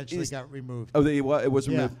eventually got removed. Oh, it was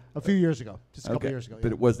Yeah, removed. a few years ago, just a couple Okay. years ago. But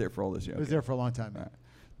yeah. it was there for all this year. It was there for a long time. All right.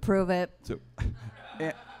 Prove it. So,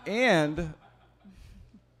 and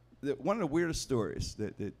one of the weirdest stories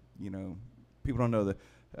that people don't know that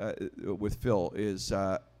with Phil is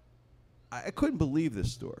I couldn't believe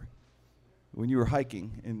this story. when you were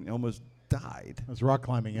hiking and almost died. It was rock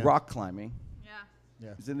climbing. Yeah. Rock climbing. Yeah. Yeah.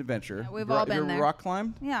 It's an adventure. Yeah, we've You all you been ever there. rock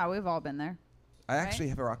climbed? Yeah, we've all been there. I actually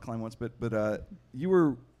have a rock climb once, but you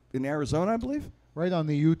were in Arizona, I believe? Right on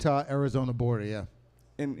the Utah-Arizona border. Yeah.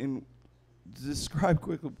 And describe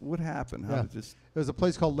quickly what happened. How Yeah. did this? There's a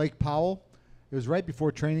place called Lake Powell. It was right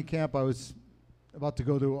before training camp. I was about to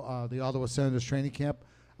go to the Ottawa Senators training camp.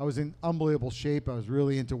 I was in unbelievable shape. I was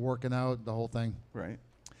really into working out, the whole thing. Right.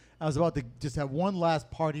 I was about to just have one last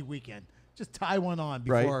party weekend, just tie one on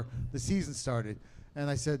Right. before the season started. And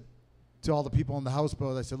I said to all the people on the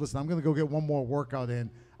houseboat, I said, listen, I'm going to go get one more workout in.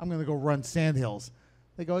 I'm going to go run Sandhills.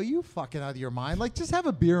 They go, are you fucking out of your mind? Like, just have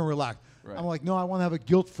a beer and relax. Right. I'm like, no, I want to have a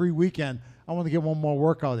guilt-free weekend. I want to get one more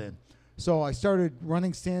workout in. So I started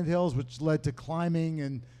running Sandhills, which led to climbing.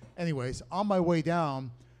 And anyways, on my way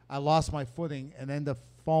down, I lost my footing and ended up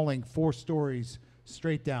falling 4 stories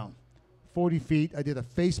straight down. 40 feet. I did a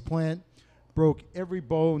face plant, broke every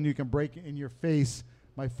bone you can break in your face,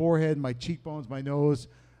 my forehead, my cheekbones, my nose.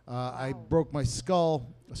 I broke my skull,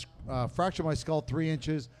 fractured my skull 3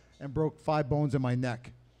 inches, and broke 5 bones in my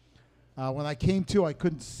neck. When I came to, I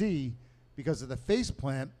couldn't see because of the face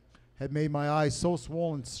plant had made my eyes so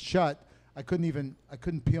swollen shut, I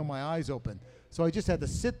couldn't peel my eyes open. So I just had to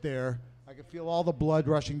sit there. I could feel all the blood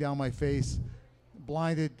rushing down my face,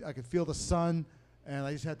 blinded. I could feel the sun, and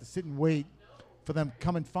I just had to sit and wait for them to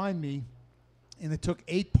come and find me. And it took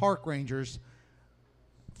 8 park rangers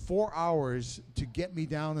 4 hours to get me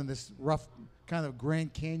down in this rough kind of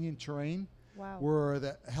Grand Canyon terrain. Wow. Where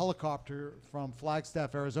the helicopter from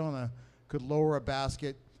Flagstaff, Arizona could lower a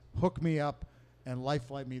basket, hook me up, and life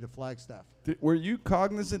flight me to Flagstaff. Were you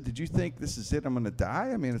cognizant? Did you think this is it? I'm going to die?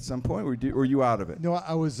 I mean, at some point, were you out of it? No,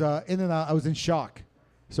 I was in and out. I was in shock.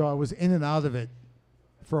 So I was in and out of it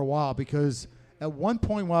for a while because at one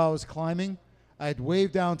point while I was climbing, I had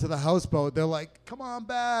waved down to the houseboat. They're like, come on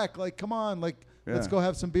back. Like, come on. Like, let's Yeah. go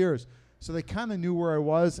have some beers. So they kind of knew where I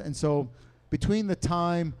was. And so between the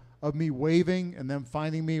time of me waving and them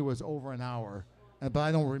finding me was over an hour. But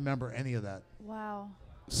I don't remember any of that. Wow.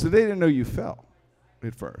 So they didn't know you fell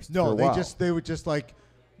at first. for No, a while. they were just like,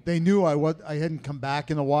 they knew I hadn't come back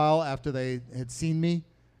in a while after they had seen me,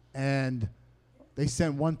 and they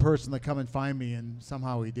sent one person to come and find me, and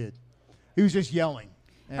somehow he did. He was just yelling.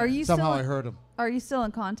 And Are you somehow still- I heard him. Are you still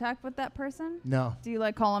in contact with that person? No, Do you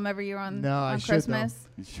like call him every year on, No, I on should, though. Christmas?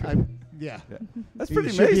 You sure? yeah. Yeah. That's He pretty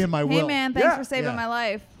should be amazing. in my Hey will. man, thanks Yeah. for saving Yeah. my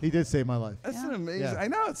life. He did save my life. That's Yeah. an amazing. Yeah. I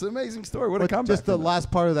know it's an amazing story. What a But comeback! just the from that. last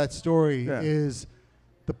part of that story Yeah. is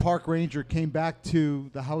the park ranger came back to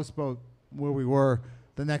the houseboat where we were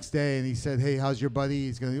the next day, and he said, "Hey, how's your buddy?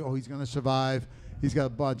 He's gonna survive. He's got a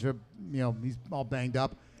bunch of, he's all banged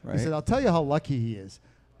up." Right. He said, "I'll tell you how lucky he is.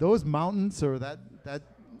 Those mountains or that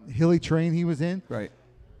hilly terrain he was in, Right.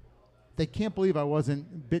 they can't believe I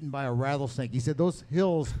wasn't bitten by a rattlesnake." He said, "Those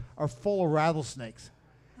hills are full of rattlesnakes."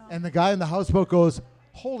 And the guy in the houseboat goes,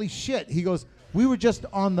 "Holy shit." He goes, "We were just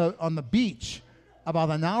on the beach about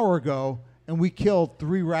an hour ago, and we killed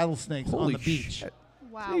 3 rattlesnakes on Holy the beach." shit!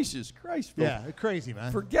 Wow. Jesus Christ! Phil. Yeah, crazy,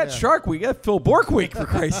 man. Forget Yeah. Shark Week. That's Phil Bork Week, for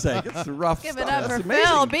Christ's sake. It's rough Give stuff. it up That's for amazing.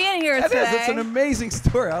 Phil being here That is. today. It's an amazing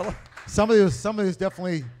story. Somebody was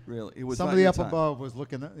definitely, Really, it was somebody not up your time. above was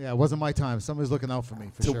looking, it wasn't my time. Somebody was looking out for me,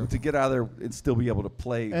 for sure. to get out of there and still be able to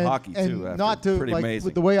play hockey and too. After. not to, pretty like, amazing.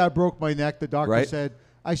 with the way I broke my neck, the doctor Right. said,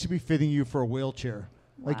 I should be fitting you for a wheelchair.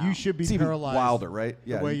 Like, Wow. you should be it's even paralyzed. wilder, right?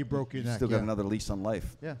 Yeah, way you broke your neck, Still got yeah. another lease on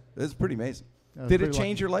life. Yeah. It's pretty amazing. Yeah, Did it pretty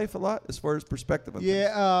change lucky. your life a lot as far as perspective? On things?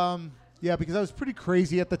 Yeah, yeah, because I was pretty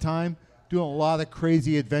crazy at the time, doing a lot of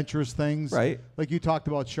crazy adventurous things. Right. Like you talked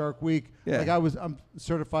about Shark Week. Yeah. Like I'm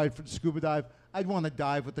certified for scuba dive. I'd want to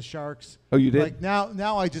dive with the sharks. Oh, you did? Like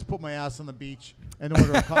now I just put my ass on the beach and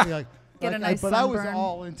order a coffee. Like, Get a nice but I was sunburn.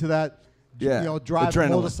 all into that. Yeah, Driving adrenaline.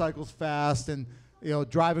 motorcycles fast and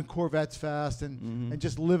driving Corvettes fast and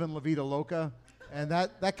just living La Vida Loca. And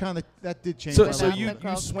that did change my So life. you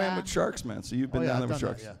Life. swam with sharks, man. So you've been Oh, yeah, down there I've with done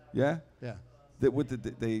sharks. that, Yeah. yeah.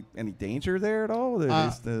 Did they any danger there at all? I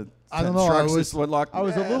don't know. Sharks I was just would lock. a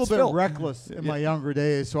little it's bit Phil. reckless in my younger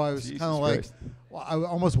days, so I was Jesus kind of like, Christ. well, I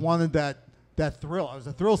almost wanted that thrill. I was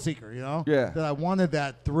a thrill seeker, Yeah. That I wanted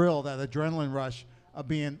that thrill, that adrenaline rush of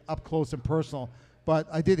being up close and personal. But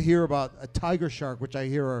I did hear about a tiger shark, which I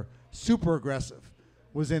hear are super aggressive,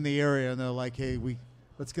 was in the area, and they're like, "Hey,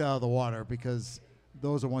 let's get out of the water because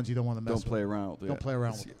those are ones you don't want to mess Don't play with." around. Don't play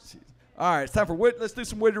around with Yes. All right, it's time for would. Let's do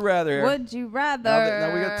some would you rather. here. Would you rather?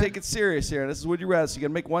 Now we got to take it serious here. This is would you rather. So you got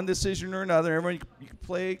to make one decision or another. Everyone, you can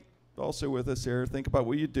play also with us here. Think about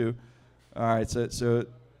what you do. All right. So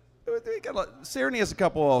Sarah has a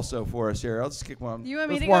couple also for us here. I'll just kick one. You want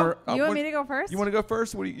me Let's to warm- go? You want me to go first? You want to go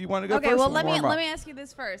first? What do you want to go Okay. first? Well, We'll let warm up. me ask you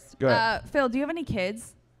this first. Go ahead. Phil, do you have any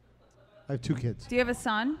kids? I have 2 kids. Do you have a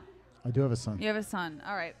son? I do have a son. You have a son.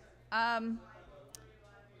 All right.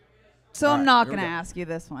 So All I'm right, not here we going to go. ask you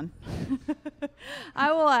this one.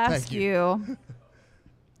 I will ask Thank you. you.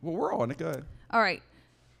 Well, we're on it. Go ahead. All right.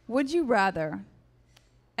 Would you rather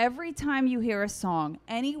every time you hear a song,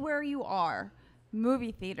 anywhere you are,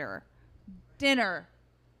 movie theater, dinner,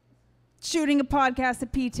 shooting a podcast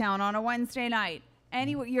at P-Town on a Wednesday night,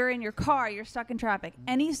 anywhere you're in your car, you're stuck in traffic,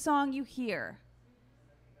 any song you hear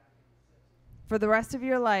for the rest of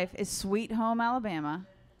your life is Sweet Home Alabama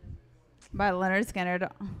by Leonard Skinner,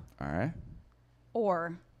 All right.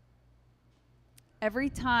 or every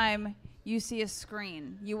time you see a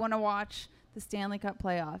screen, you want to watch the Stanley Cup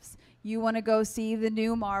playoffs, you want to go see the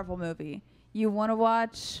new Marvel movie, you want to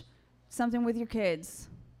watch something with your kids,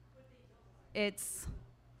 it's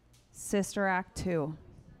Sister Act 2.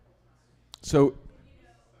 So,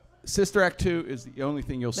 Sister Act 2 is the only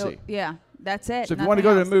thing you'll So, see. yeah, that's it. So if you want to go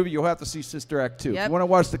to nothing the else. movie, you'll have to see Sister Act 2. If Yep. you want to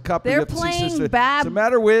watch the Cup, They're you have to see playing Sister. bad- So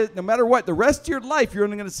no matter what, the rest of your life, you're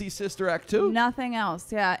only going to see Sister Act 2. Nothing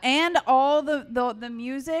else, yeah. And all the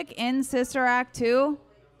music in Sister Act 2.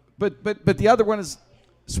 But the other one is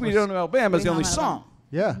Sweet Home Alabama is Sweet the only Home song.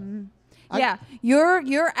 Yeah. Yeah,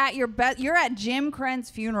 you're at you're at Jim Kren's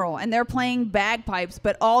funeral and they're playing bagpipes,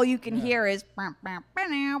 but all you can hear is.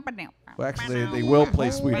 Well, actually, they will play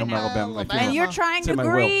Sweet Home Alabama. at my funeral. And you're trying It's to in my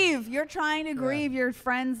will. grieve. You're trying to grieve your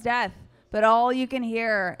friend's death, but all you can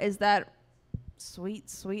hear is that sweet,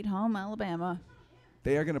 sweet home Alabama.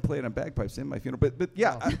 They are going to play it on bagpipes in my funeral. But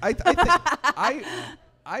yeah, I think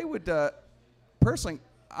I would personally,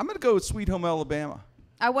 I'm going to go with Sweet Home Alabama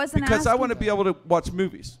I wasn't because I asking- want to be able to watch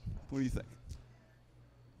movies. What do you think?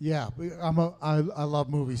 Yeah, I love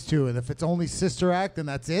movies too, and if it's only Sister Act, then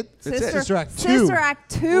that's it. That's it. Sister Act 2. Sister Act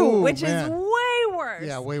 2, Ooh, which man. is way worse.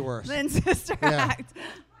 Yeah, way worse. Than Sister Yeah. Act.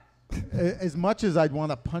 As much as I'd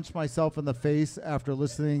want to punch myself in the face after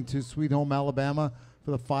listening to Sweet Home Alabama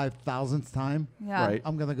for the 5,000th time, Yeah. Right.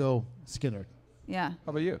 I'm gonna go Skinner. Yeah. How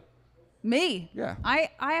about you? Me. Yeah. I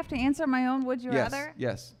have to answer my own would you Yes. rather?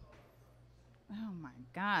 Yes. Oh my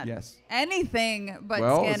God. Yes. Anything but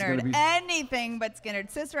Well, it's Skinner. gonna be- Anything but Skinner.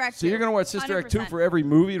 Sister Act 2. So you're going to watch Sister Act 2 100%. for every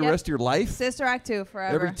movie the Yep. rest of your life? Sister Act 2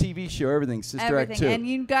 forever. Every TV show, everything, Sister Everything. Act 2. And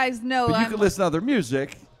you guys know But you I'm could listen to other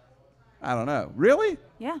music. I don't know. Really?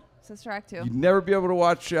 Yeah, Sister Act 2. You'd never be able to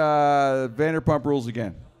watch Vanderpump Rules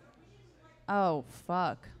again. Oh,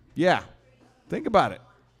 fuck. Yeah. Think about it.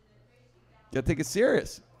 You got to take it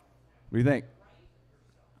serious. What do you think?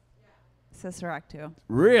 Sister Act 2.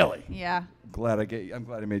 Really? Yeah. I'm glad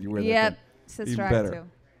I made you wear that. Yep. thing. Sister Even Act better.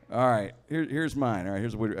 2. All right. Here's mine. All right.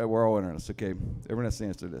 Here's what we're all in on this. Okay. Everyone has to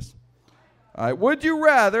answer this. All right. Would you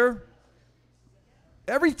rather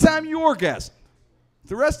every time you orgasm,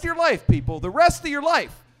 the rest of your life, people, the rest of your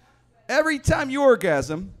life, every time you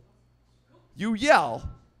orgasm, you yell,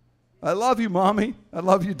 "I love you, mommy. I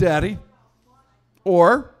love you, daddy,"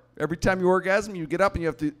 or every time you orgasm, you get up and you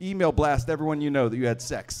have to email blast everyone you know that you had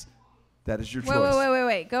sex? That is your choice.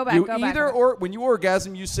 Wait. Go back. You go back. either or when you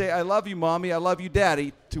orgasm, you say "I love you, mommy," "I love you,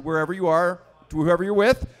 daddy" to wherever you are, to whoever you're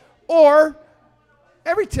with, or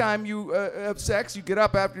every time you have sex, you get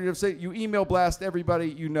up after you have sex, you email blast everybody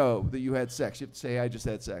you know that you had sex. You have to say "I just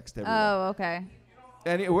had sex" to everyone. Oh, okay.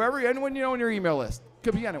 And anyone you know on your email list.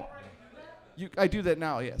 Could be anyone. I do that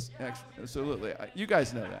now. Yes, actually, absolutely. You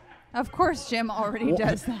guys know that. Of course, Jim already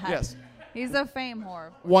does that. Yes. He's a fame whore.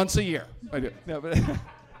 Once a year. I do. No, but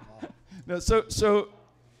no. So,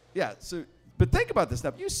 yeah. So, but think about this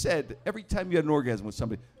stuff. You said every time you had an orgasm with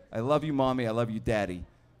somebody, "I love you, mommy. I love you, daddy."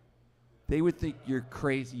 They would think you're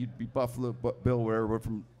crazy. You'd be Buffalo Bill, wherever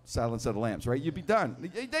from Silence of the Lambs, right? You'd be done.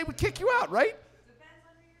 They would kick you out, right?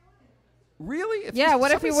 Really? Yeah.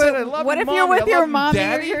 What if you said, were? "I love What you, if you're mommy, with I your love you, mommy or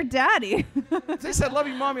daddy?" your daddy? If they said "I love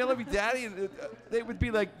you, mommy. I love you, daddy," and they would be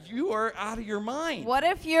like, "You are out of your mind." What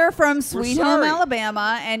if you're from Sweet Home sorry.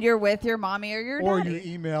 Alabama and you're with your mommy or your Or daddy?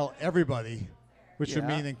 you email everybody, which would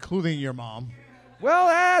Yeah. mean including your mom, Well,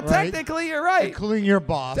 Right. technically, you're right. including your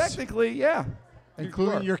boss, Technically, yeah.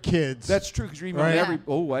 including You your kids. That's true because you're emailing Right. every.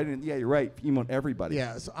 Oh, I didn't. Yeah, you're right. Emailing everybody.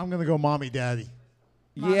 yeah. So I'm gonna go mommy, daddy.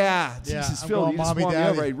 Yeah. Yeah, Jesus, I'm Phil, going you just mommy, won me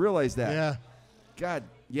daddy. over. I realized that. Yeah, God.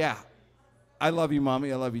 Yeah. I love you,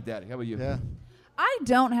 mommy. I love you, daddy. How about you? yeah. I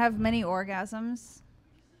don't have many orgasms,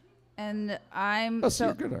 and I'm Oh, so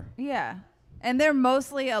you're good. yeah, and they're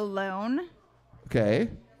mostly alone. Okay.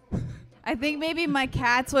 I think maybe my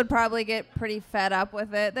cats would probably get pretty fed up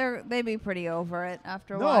with it. They'd be pretty over it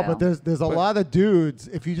after a while. No, but there's a lot of dudes.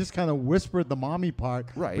 If you just kind of whispered the mommy part,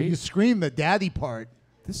 Right. but you scream the daddy part,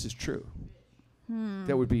 This is true.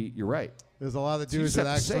 That would be. You're right. there's a lot of So you dudes just that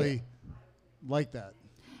have to say actually like that.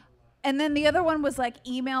 And then the other one was like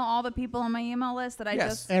email all the people on my email list that I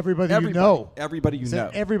Yes. just Everybody you know. Everybody you Say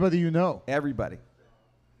know. everybody you know. Everybody.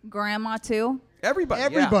 grandma too. Everybody.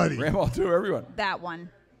 Everybody. Yeah. Grandma too. Everyone. That one.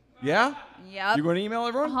 Yeah. Yep. You going to email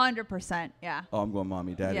everyone? 100%. Yeah. Oh, I'm going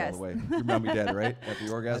mommy, daddy all Yes. the way. You're mommy, daddy, right? At the I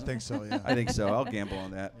orgasm. think so. Yeah. I think so. I'll gamble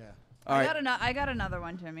on that. Yeah. All right. I got another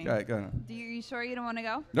one, Jimmy. Go ahead. Go ahead. You sure you don't want to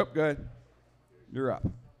go? Nope. Go ahead. You're up.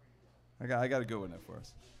 I got a good one there for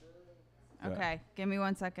us. Go ahead. Okay. Give me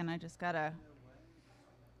 1 second. I just gotta.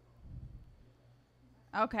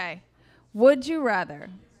 Okay. Would you rather?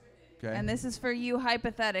 Okay. And this is for you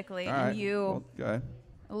hypothetically, All and right. you Well, go ahead.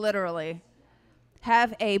 literally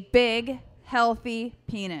have a big, healthy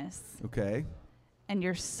penis, Okay. and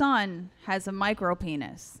your son has a micro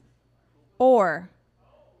penis, or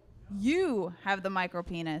you have the micro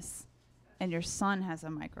penis, and your son has a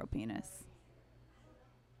micro penis.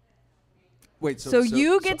 Wait. So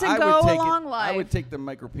you get to I would go take along I would life. take the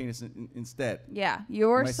micro penis instead. Yeah,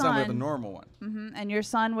 your My son would have a son, normal one. and your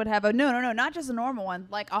son would have a no, not just a normal one,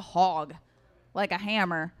 like a hog, like a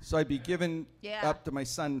hammer. So I'd be given Yeah. up to my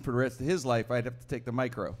son for the rest of his life. I'd have to take the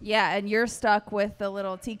micro. Yeah, and you're stuck with the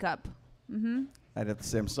little teacup. I'd have to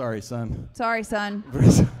say, I'm sorry, son. Sorry, son.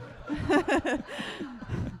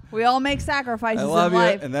 We all make sacrifices I love in you,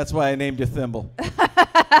 life. and that's why I named you Thimble.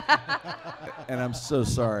 And I'm so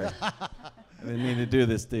sorry. I didn't mean to do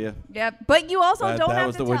this to you. Yep, but you also That- don't that have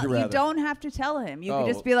was to the would tell. you You rather. don't have to tell him. You Oh,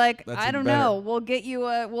 can just be like, that's I even don't better. know. We'll get you.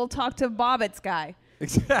 We'll talk to Bobbitt's guy.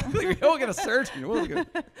 Exactly. We'll get a surgeon.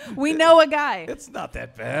 We know a guy. It's not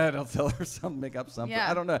that bad. I'll tell her something, make up something. Yeah.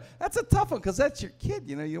 I don't know. That's a tough one because that's your kid.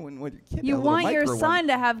 You know, you want your kid. You to have a little want your micro son one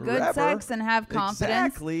to have good forever. sex and have confidence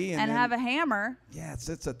Exactly. and then- have a hammer. Yeah, it's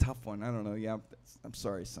a tough one. I don't know. Yeah, I'm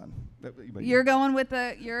sorry, son. But You're going with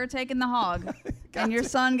you're taking the hog, and your Gotcha.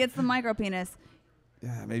 son gets the micro penis.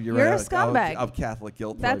 Yeah, maybe you're You're right. a scumbag. Of Catholic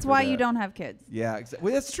guilt. That's probably why for you that. don't have kids. Yeah, exactly.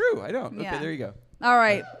 Well, that's true. I don't. Yeah. Okay, there you go. All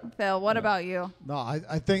right, Phil. What about you? No,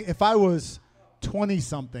 I think if I was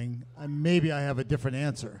 20-something, maybe I have a different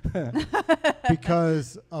answer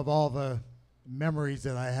because of all the memories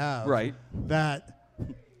that I have. Right. That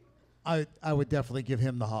I would definitely give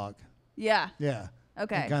him the hog. Yeah. Yeah.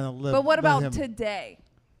 Okay. kinda live- But what let about him- today?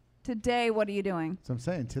 Today, what are you doing? So I'm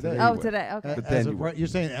saying today. Today Oh, would. today. Okay. But As then of you would. right, you're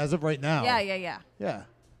saying as of right now. Yeah. Yeah.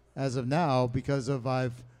 As of now, because of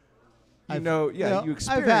You know, yeah, you I've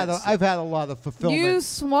experience. had a lot of fulfillment You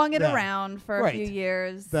swung it Yeah. around for a Right. few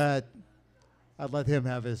years, that I'd let him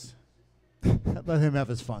have his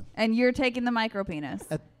fun. and you're taking the micro penis.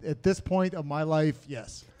 At this point of my life,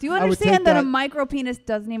 yes. Do you I would take understand that a micro penis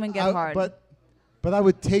doesn't even get hard? But I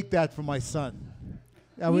would take that for my son.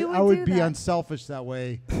 I You would would do be that. unselfish that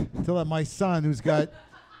way to let my son, who's got,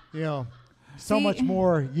 so See- much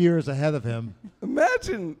more years ahead of him.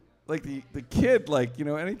 Imagine, like, the kid, like,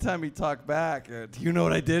 anytime he talked back, do you know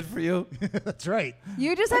what I did for you? That's right.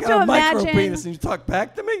 You just I have got to a micro imagine penis and you talk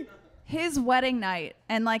back to me? his wedding night,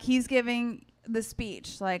 and like he's giving the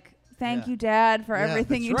speech, like, "Thank Yeah. you, Dad, for Yeah,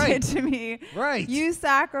 everything that's you right. did to me. Right. You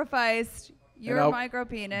sacrificed your I'll- micro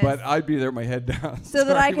penis But I'd be there with my head down. so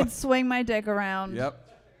that I Sorry, could swing my dick around. Yep.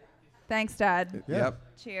 Thanks, Dad. Yeah. Yep.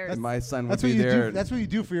 Cheers. And my son would That's be what you there. do. That's what you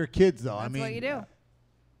do for your kids, though. That's I mean, what you do.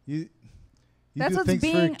 You That's do what's things for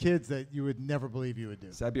your being- kids that you would never believe you would do.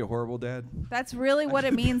 Does that be a horrible dad? That's really what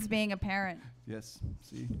it means being a parent. Yes.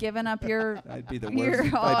 See? Giving up your I'd be the You're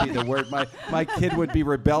worst. I'd be the worst. My kid would be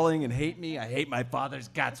rebelling and hate me. I hate my father's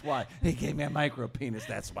guts. Why? He gave me a micro penis.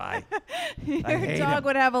 That's why. your hate dog him.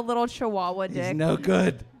 would have a little chihuahua He's dick. no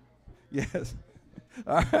good. Yes.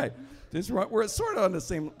 All right. We're sort of on the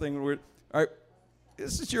same thing. All right.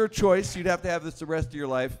 This is your choice. You'd have to have this the rest of your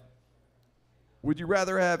life. Would you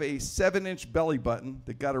rather have a 7-inch belly button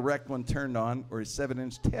that got erect when turned on, or a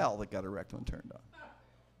 7-inch tail that got erect when turned on?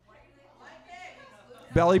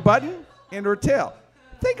 Belly button and or tail.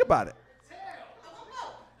 Think about it.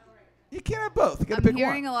 You can't have both. You got to I'm pick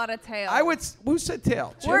hearing one. a lot of tail. Who said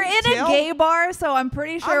tail? We're Jim, in tail? a gay bar, so I'm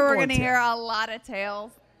pretty sure I'm we're going going to hear tail. a lot of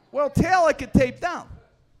tails. Well, tail I could tape down.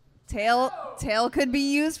 Tail could be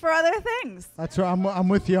used for other things. That's right. I'm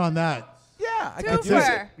with you on that. Yeah, I could use it.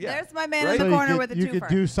 Twofer. Yeah. There's my man Right? in So the corner with a you twofer. could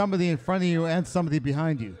do somebody in front of you and somebody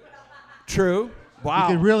behind you. True. Wow.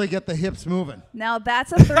 You could really get the hips moving. Now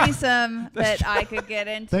that's a threesome that I could get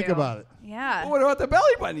into. Think about it. Yeah. Well, what about the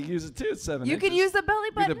belly button? You can use it too. It's 7 You inches. could use the belly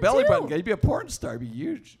Be button the belly too. button guy. You'd be a porn star. It'd be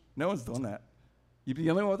huge. No one's doing that. You'd be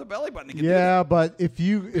the only one with a belly button. That can do Yeah, but if a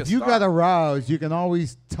you star. got aroused, you can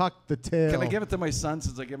always tuck the tail that. Can I give it to my son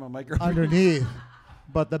since I give him a microphone? underneath.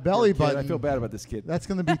 But the belly Poor kid, button, I feel bad about this kid. that's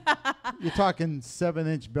going to be, you're talking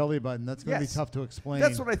 7-inch belly button. That's going to Yes. be tough to explain.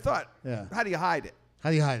 That's what I thought. Yeah. How do you hide it? How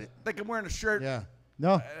do you hide it? Like I'm wearing a shirt. Yeah.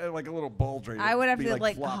 No. Like a little bulge right I would have be to like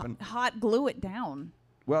like flopping. hot glue it down.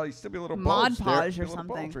 Well, you still be a little Mod bulge there. Podge Be or a little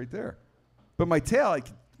something. bulge right there. But my tail,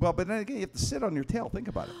 but then again, you have to sit on your tail. Think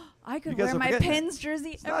about it. I could You guys wear are my forgetting Pens jersey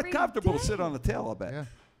It's every not comfortable day. to sit on the tail. I bet. Yeah.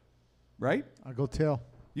 Right? I'll go tail.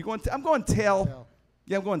 You going? I'm going tail. Tail.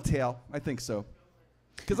 Yeah, I'm going tail. I think so.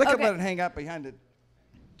 Because I can Okay. let it hang out behind the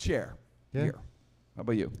chair. Yeah. Here. How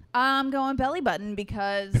about you? I'm going belly button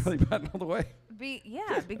because Belly button all the way.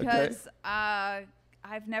 because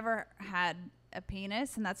I've never had a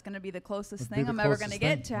penis, and that's going to be the closest Would be thing the I'm ever going to closest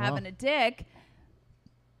get thing. to Wow. having a dick.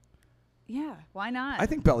 Yeah, why not? I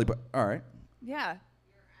think belly button. All right. yeah,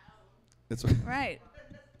 That's right.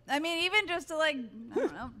 I mean, even just to like, I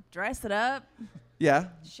don't know, dress it up, yeah.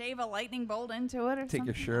 shave a lightning bolt into it, or Take your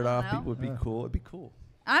something. shirt I off. don't know. People would be Yeah. cool. It'd be cool.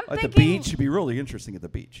 I'm At thinking the beach, it'd be really interesting at the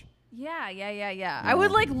beach. Yeah. I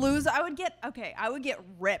would like lose. I would get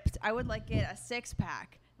ripped. I would like get a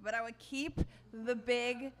 6-pack, but I would keep the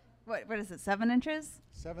big. What is it? 7 inches.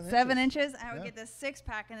 7 inches. I would Yeah. get the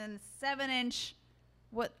 6-pack and then 7-inch.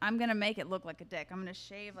 What I'm gonna make it look like a dick. I'm gonna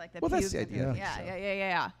shave like the. Well, that's pubes the and- idea.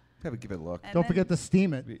 Yeah. Have it give it a look. And Don't then- forget to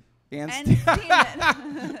steam it. And And steam. steam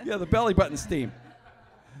it. Yeah, the belly button steam.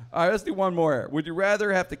 All right, let's do one more. Would you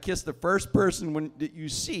rather have to kiss the first person that you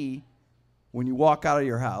see when you walk out of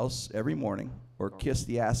your house every morning, or kiss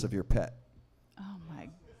the ass of your pet? Oh my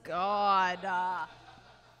God.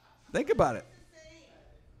 Think about it.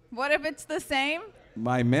 What if it's the same?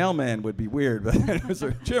 My mailman would be weird, but it was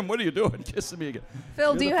like, Jim, what are you doing kissing me again?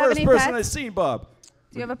 Phil, You're do you the have first any person pets? I've seen, Bob.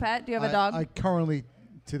 Do you have a pet? Do you have a I- dog? I currently,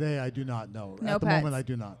 today, I do not know. No At the pets. moment, I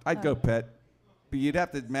do not. I'd go pet, but you'd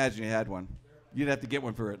have to imagine you had one. You'd have to get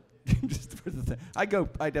one for it. Just for the thing.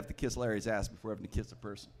 I'd have to kiss Larry's ass before having to kiss a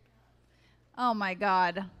person, oh my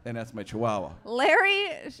God. and that's my Chihuahua. Larry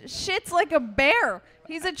shits like a bear.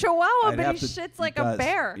 He's a chihuahua, I'd but have he to- shits he like a does.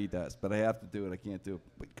 bear. He does, but I have to do it. I can't do it.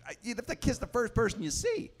 But you'd have to kiss the first person you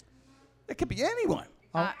see. It could be anyone.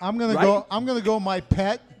 I'm gonna Right? go. I'm gonna go. My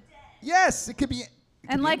pet. Yes, it could be.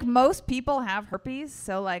 And like most people have herpes,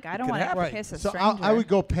 so like I don't could want to happen. Right. kiss a So stranger. I would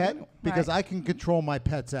go pet because Right. I can control my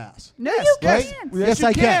pet's ass. No, Yes, you right? can't. Yes, Yes, you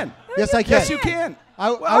I can. can. Yes, I can. Yes, you can.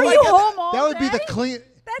 Are you home all That would be the day? clean.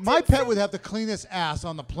 That's My insane. pet would have the cleanest ass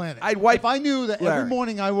on the planet. I'd wipe If I knew that Larry. every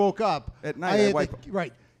morning I woke up, At night, I I'd had wipe to,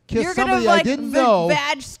 right kiss You're gonna somebody like I didn't know.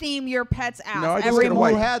 vag steam your pet's ass No, I just every gonna who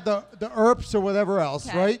wipe. morning. had the herpes or whatever else,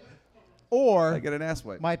 Okay. right? Or I get an ass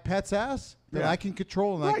wipe. my pet's ass that Yeah. I can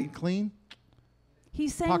control and I can Right. clean.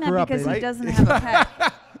 He's saying Pucker that up, because baby. he doesn't have a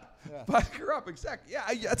pet. Fuck her up, exactly. Yeah,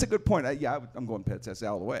 that's a good point. I'm going pet's ass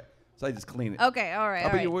all the way. So I just clean it. Okay, all right, How all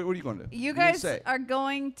about right. you? What are you going to do? You What are gonna guys say? are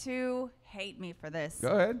going to hate me for this. Go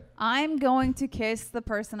ahead. I'm going to kiss the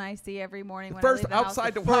person I see every morning when I First leave the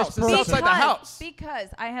outside house. the house. This is person. outside the house. Because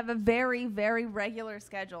I have a very, very regular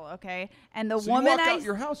schedule, okay? And the So you woman walk I out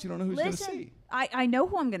your house, you don't know who's going to Listen, see. I know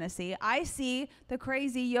who I'm going to see. I see the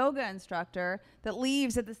crazy yoga instructor that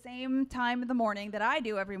leaves at the same time of the morning that I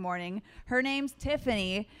do every morning. Her name's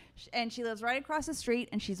Tiffany, and she lives right across the street,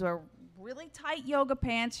 and she's wearing really tight yoga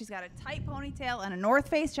pants. She's got a tight ponytail and a North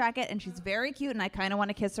Face jacket, and she's very cute, and I kind of want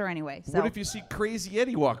to kiss her anyway. So What if you see Crazy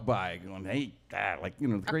Eddie walk by going, hey, like,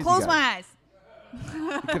 the I'll crazy close guy. my eyes.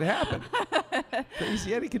 It could happen.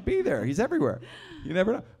 Crazy Eddie could be there. He's everywhere. You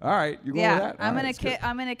never know. All right, you're going Yeah, with that. I'm All gonna right, that's good.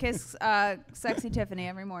 I'm gonna kiss sexy Tiffany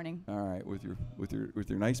every morning All right, with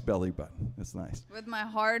your nice belly button. That's nice. with my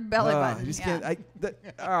hard belly I button. just yeah. can't.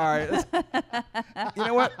 All right. You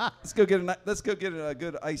know what? Let's go get a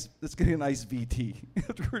good ice. Let's get an ice VT.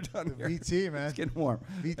 After we're done here. VT, man. It's getting warm.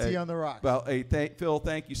 VT on the rocks. Well, hey, Phil,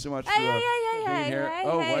 thank you so much Hey, for hey, being hey, here. hey,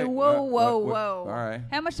 Oh, hey, wait, whoa, whoa, what? whoa. All right.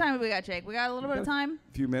 How much time have we got, Jake? We got a little bit of time?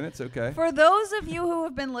 A few minutes, okay. For those of you who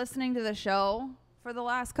have been listening to the show for the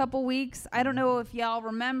last couple weeks, I don't know if y'all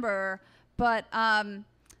remember, but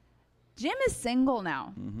Jim is single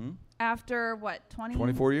now. Mm-hmm. After what,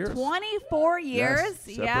 24 years. 24 years,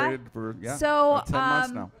 Yes, yeah. separated for So, about 10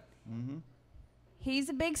 months now. Mm-hmm. He's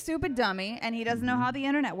a big stupid dummy, and he doesn't know how the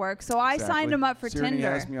internet works. So I Exactly. signed him up for Sigourney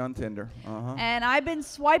Tinder. has me on Tinder. Uh-huh. And I've been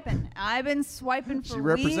swiping. She for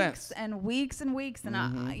represents. weeks and weeks and weeks. And,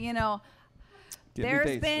 Mhm. you know, Give me there's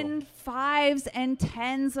dates, been 5s and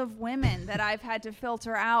 10s of women that I've had to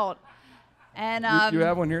filter out. And Phil. You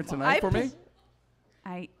have one here tonight I for me?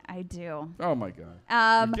 I do. Oh my God.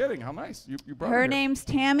 Um, You're kidding? How nice. You brought Her her here. name's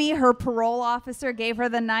Tammy. Her parole officer gave her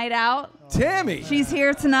the night out. Tammy. She's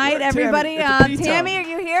here tonight, Tammy, everybody. at the P-Town. Tammy, are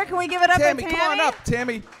you here? Can we give it up Tammy, for Tammy? come on up,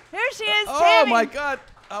 Tammy. Here she is, Oh Tammy. my God.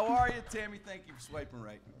 How are you, Tammy? Thank you for swiping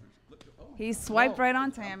right. Look, oh. He swiped right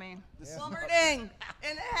on Tammy. Wilmerding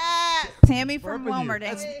in the hat. Tammy from Burping you.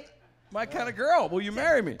 Wilmerding. My kind of girl. Will you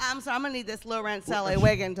marry me? I'm sorry, I'm gonna need this Lorenz Sally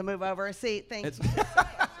Wiggin to move over a seat. Thank It's, you.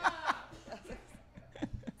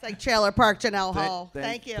 It's like Trailer Park Janelle Hall.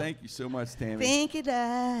 Thank you. Thank you so much, Tammy. Thank you,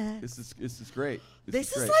 Dad. This is great.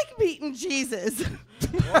 This is great. like meeting Jesus.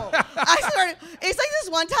 I started. It's like this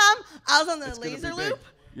one time I was on the It's gonna laser be big. loop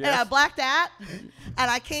and Yes. I blacked out, and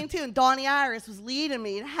I came to and Donnie Iris was leading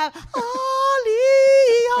me and have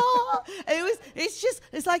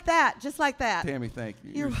it's like that, just like that. Tammy, thank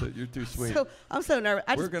you. You're- You're too sweet. So I'm so nervous.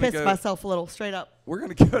 I We're just gonna pissed go- myself a little straight up. We'll go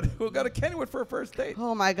to Kennywood for a first date.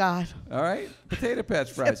 Oh my God. All right? Potato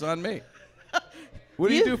patch fries on me. What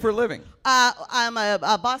do you do for a living? I'm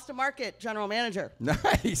a Boston Market general manager.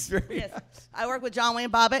 Nice. Very Yes. nice. I work with John Wayne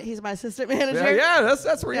Bobbitt. He's my assistant manager. Yeah,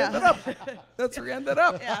 that's where you Yeah. ended up. That's where you ended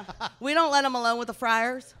up. Yeah. We don't let him alone with the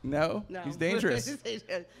Friars. No, No. he's dangerous. You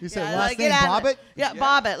said Yeah, last like, get name out of it. Bobbitt? Yeah,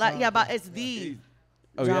 Bobbitt. Like, yeah, but it's the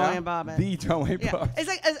Oh, John yeah? Wayne Bobbitt. The John Wayne Yeah. Bobbitt. It's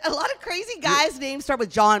like a lot of crazy guys' names start with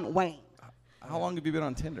John Wayne. How long have you been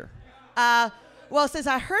on Tinder? Well, since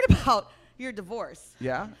I heard about your divorce.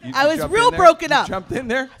 Yeah? I was jumped real in there? broken You up. jumped in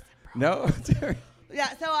there? No? Yeah,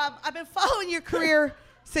 so I've been following your career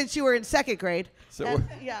since you were in second grade. So And-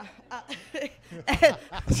 we're- yeah.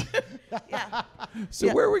 Yeah. So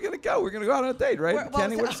Yeah. where are we going to go? We're going to go out on a date, right? Well,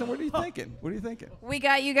 Kenny, so- what are you thinking? What are you thinking? We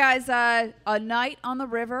got you guys a night on the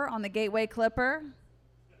river on the Gateway Clipper,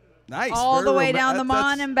 Nice. all very the way roma- down the that's-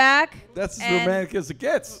 Mon and back. That's as And romantic as it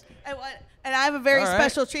gets. And I have a very All right.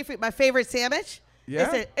 special treat for you. My favorite sandwich.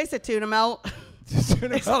 Yeah? It's a tuna melt. It's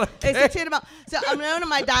It's a tuna melt. So I'm known in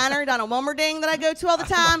my diner down in Wilmerding that I go to all the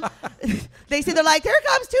time. They say they're like, "Here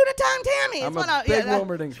comes Tuna Time Tammy." I'm It's a what big that-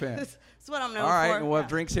 Wilmerding fan. That's what I'm known All right, for. and we'll have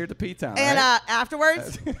drinks here at the P-Town, And right?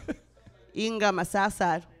 afterwards, you can go on my south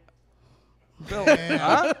side. Bill,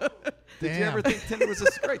 huh? Did you ever think Tinder was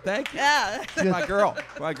this great? Thank you. Yeah. My girl.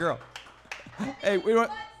 My girl. Hey, we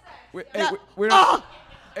don't. Yeah. We don't. Oh,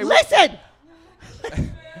 hey, listen.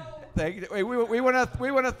 Thank you. Hey, we want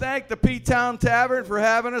to thank the P-Town Tavern for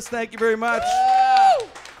having us. Thank you very much.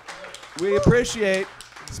 We appreciate.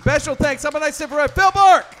 Special thanks. Somebody nice for Phil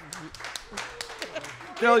Bork.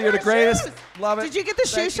 Phil, you're the greatest. shoes. Love it. Did you get the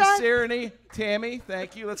Thank shoe you, shine? Sirenny, Tammy,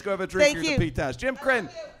 thank you. Let's go have a drink Thank here at you. the P-Towns. Jim Crin,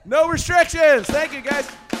 no restrictions. Thank you, guys.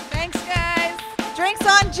 thanks, guys. Drinks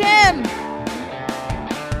on Jim.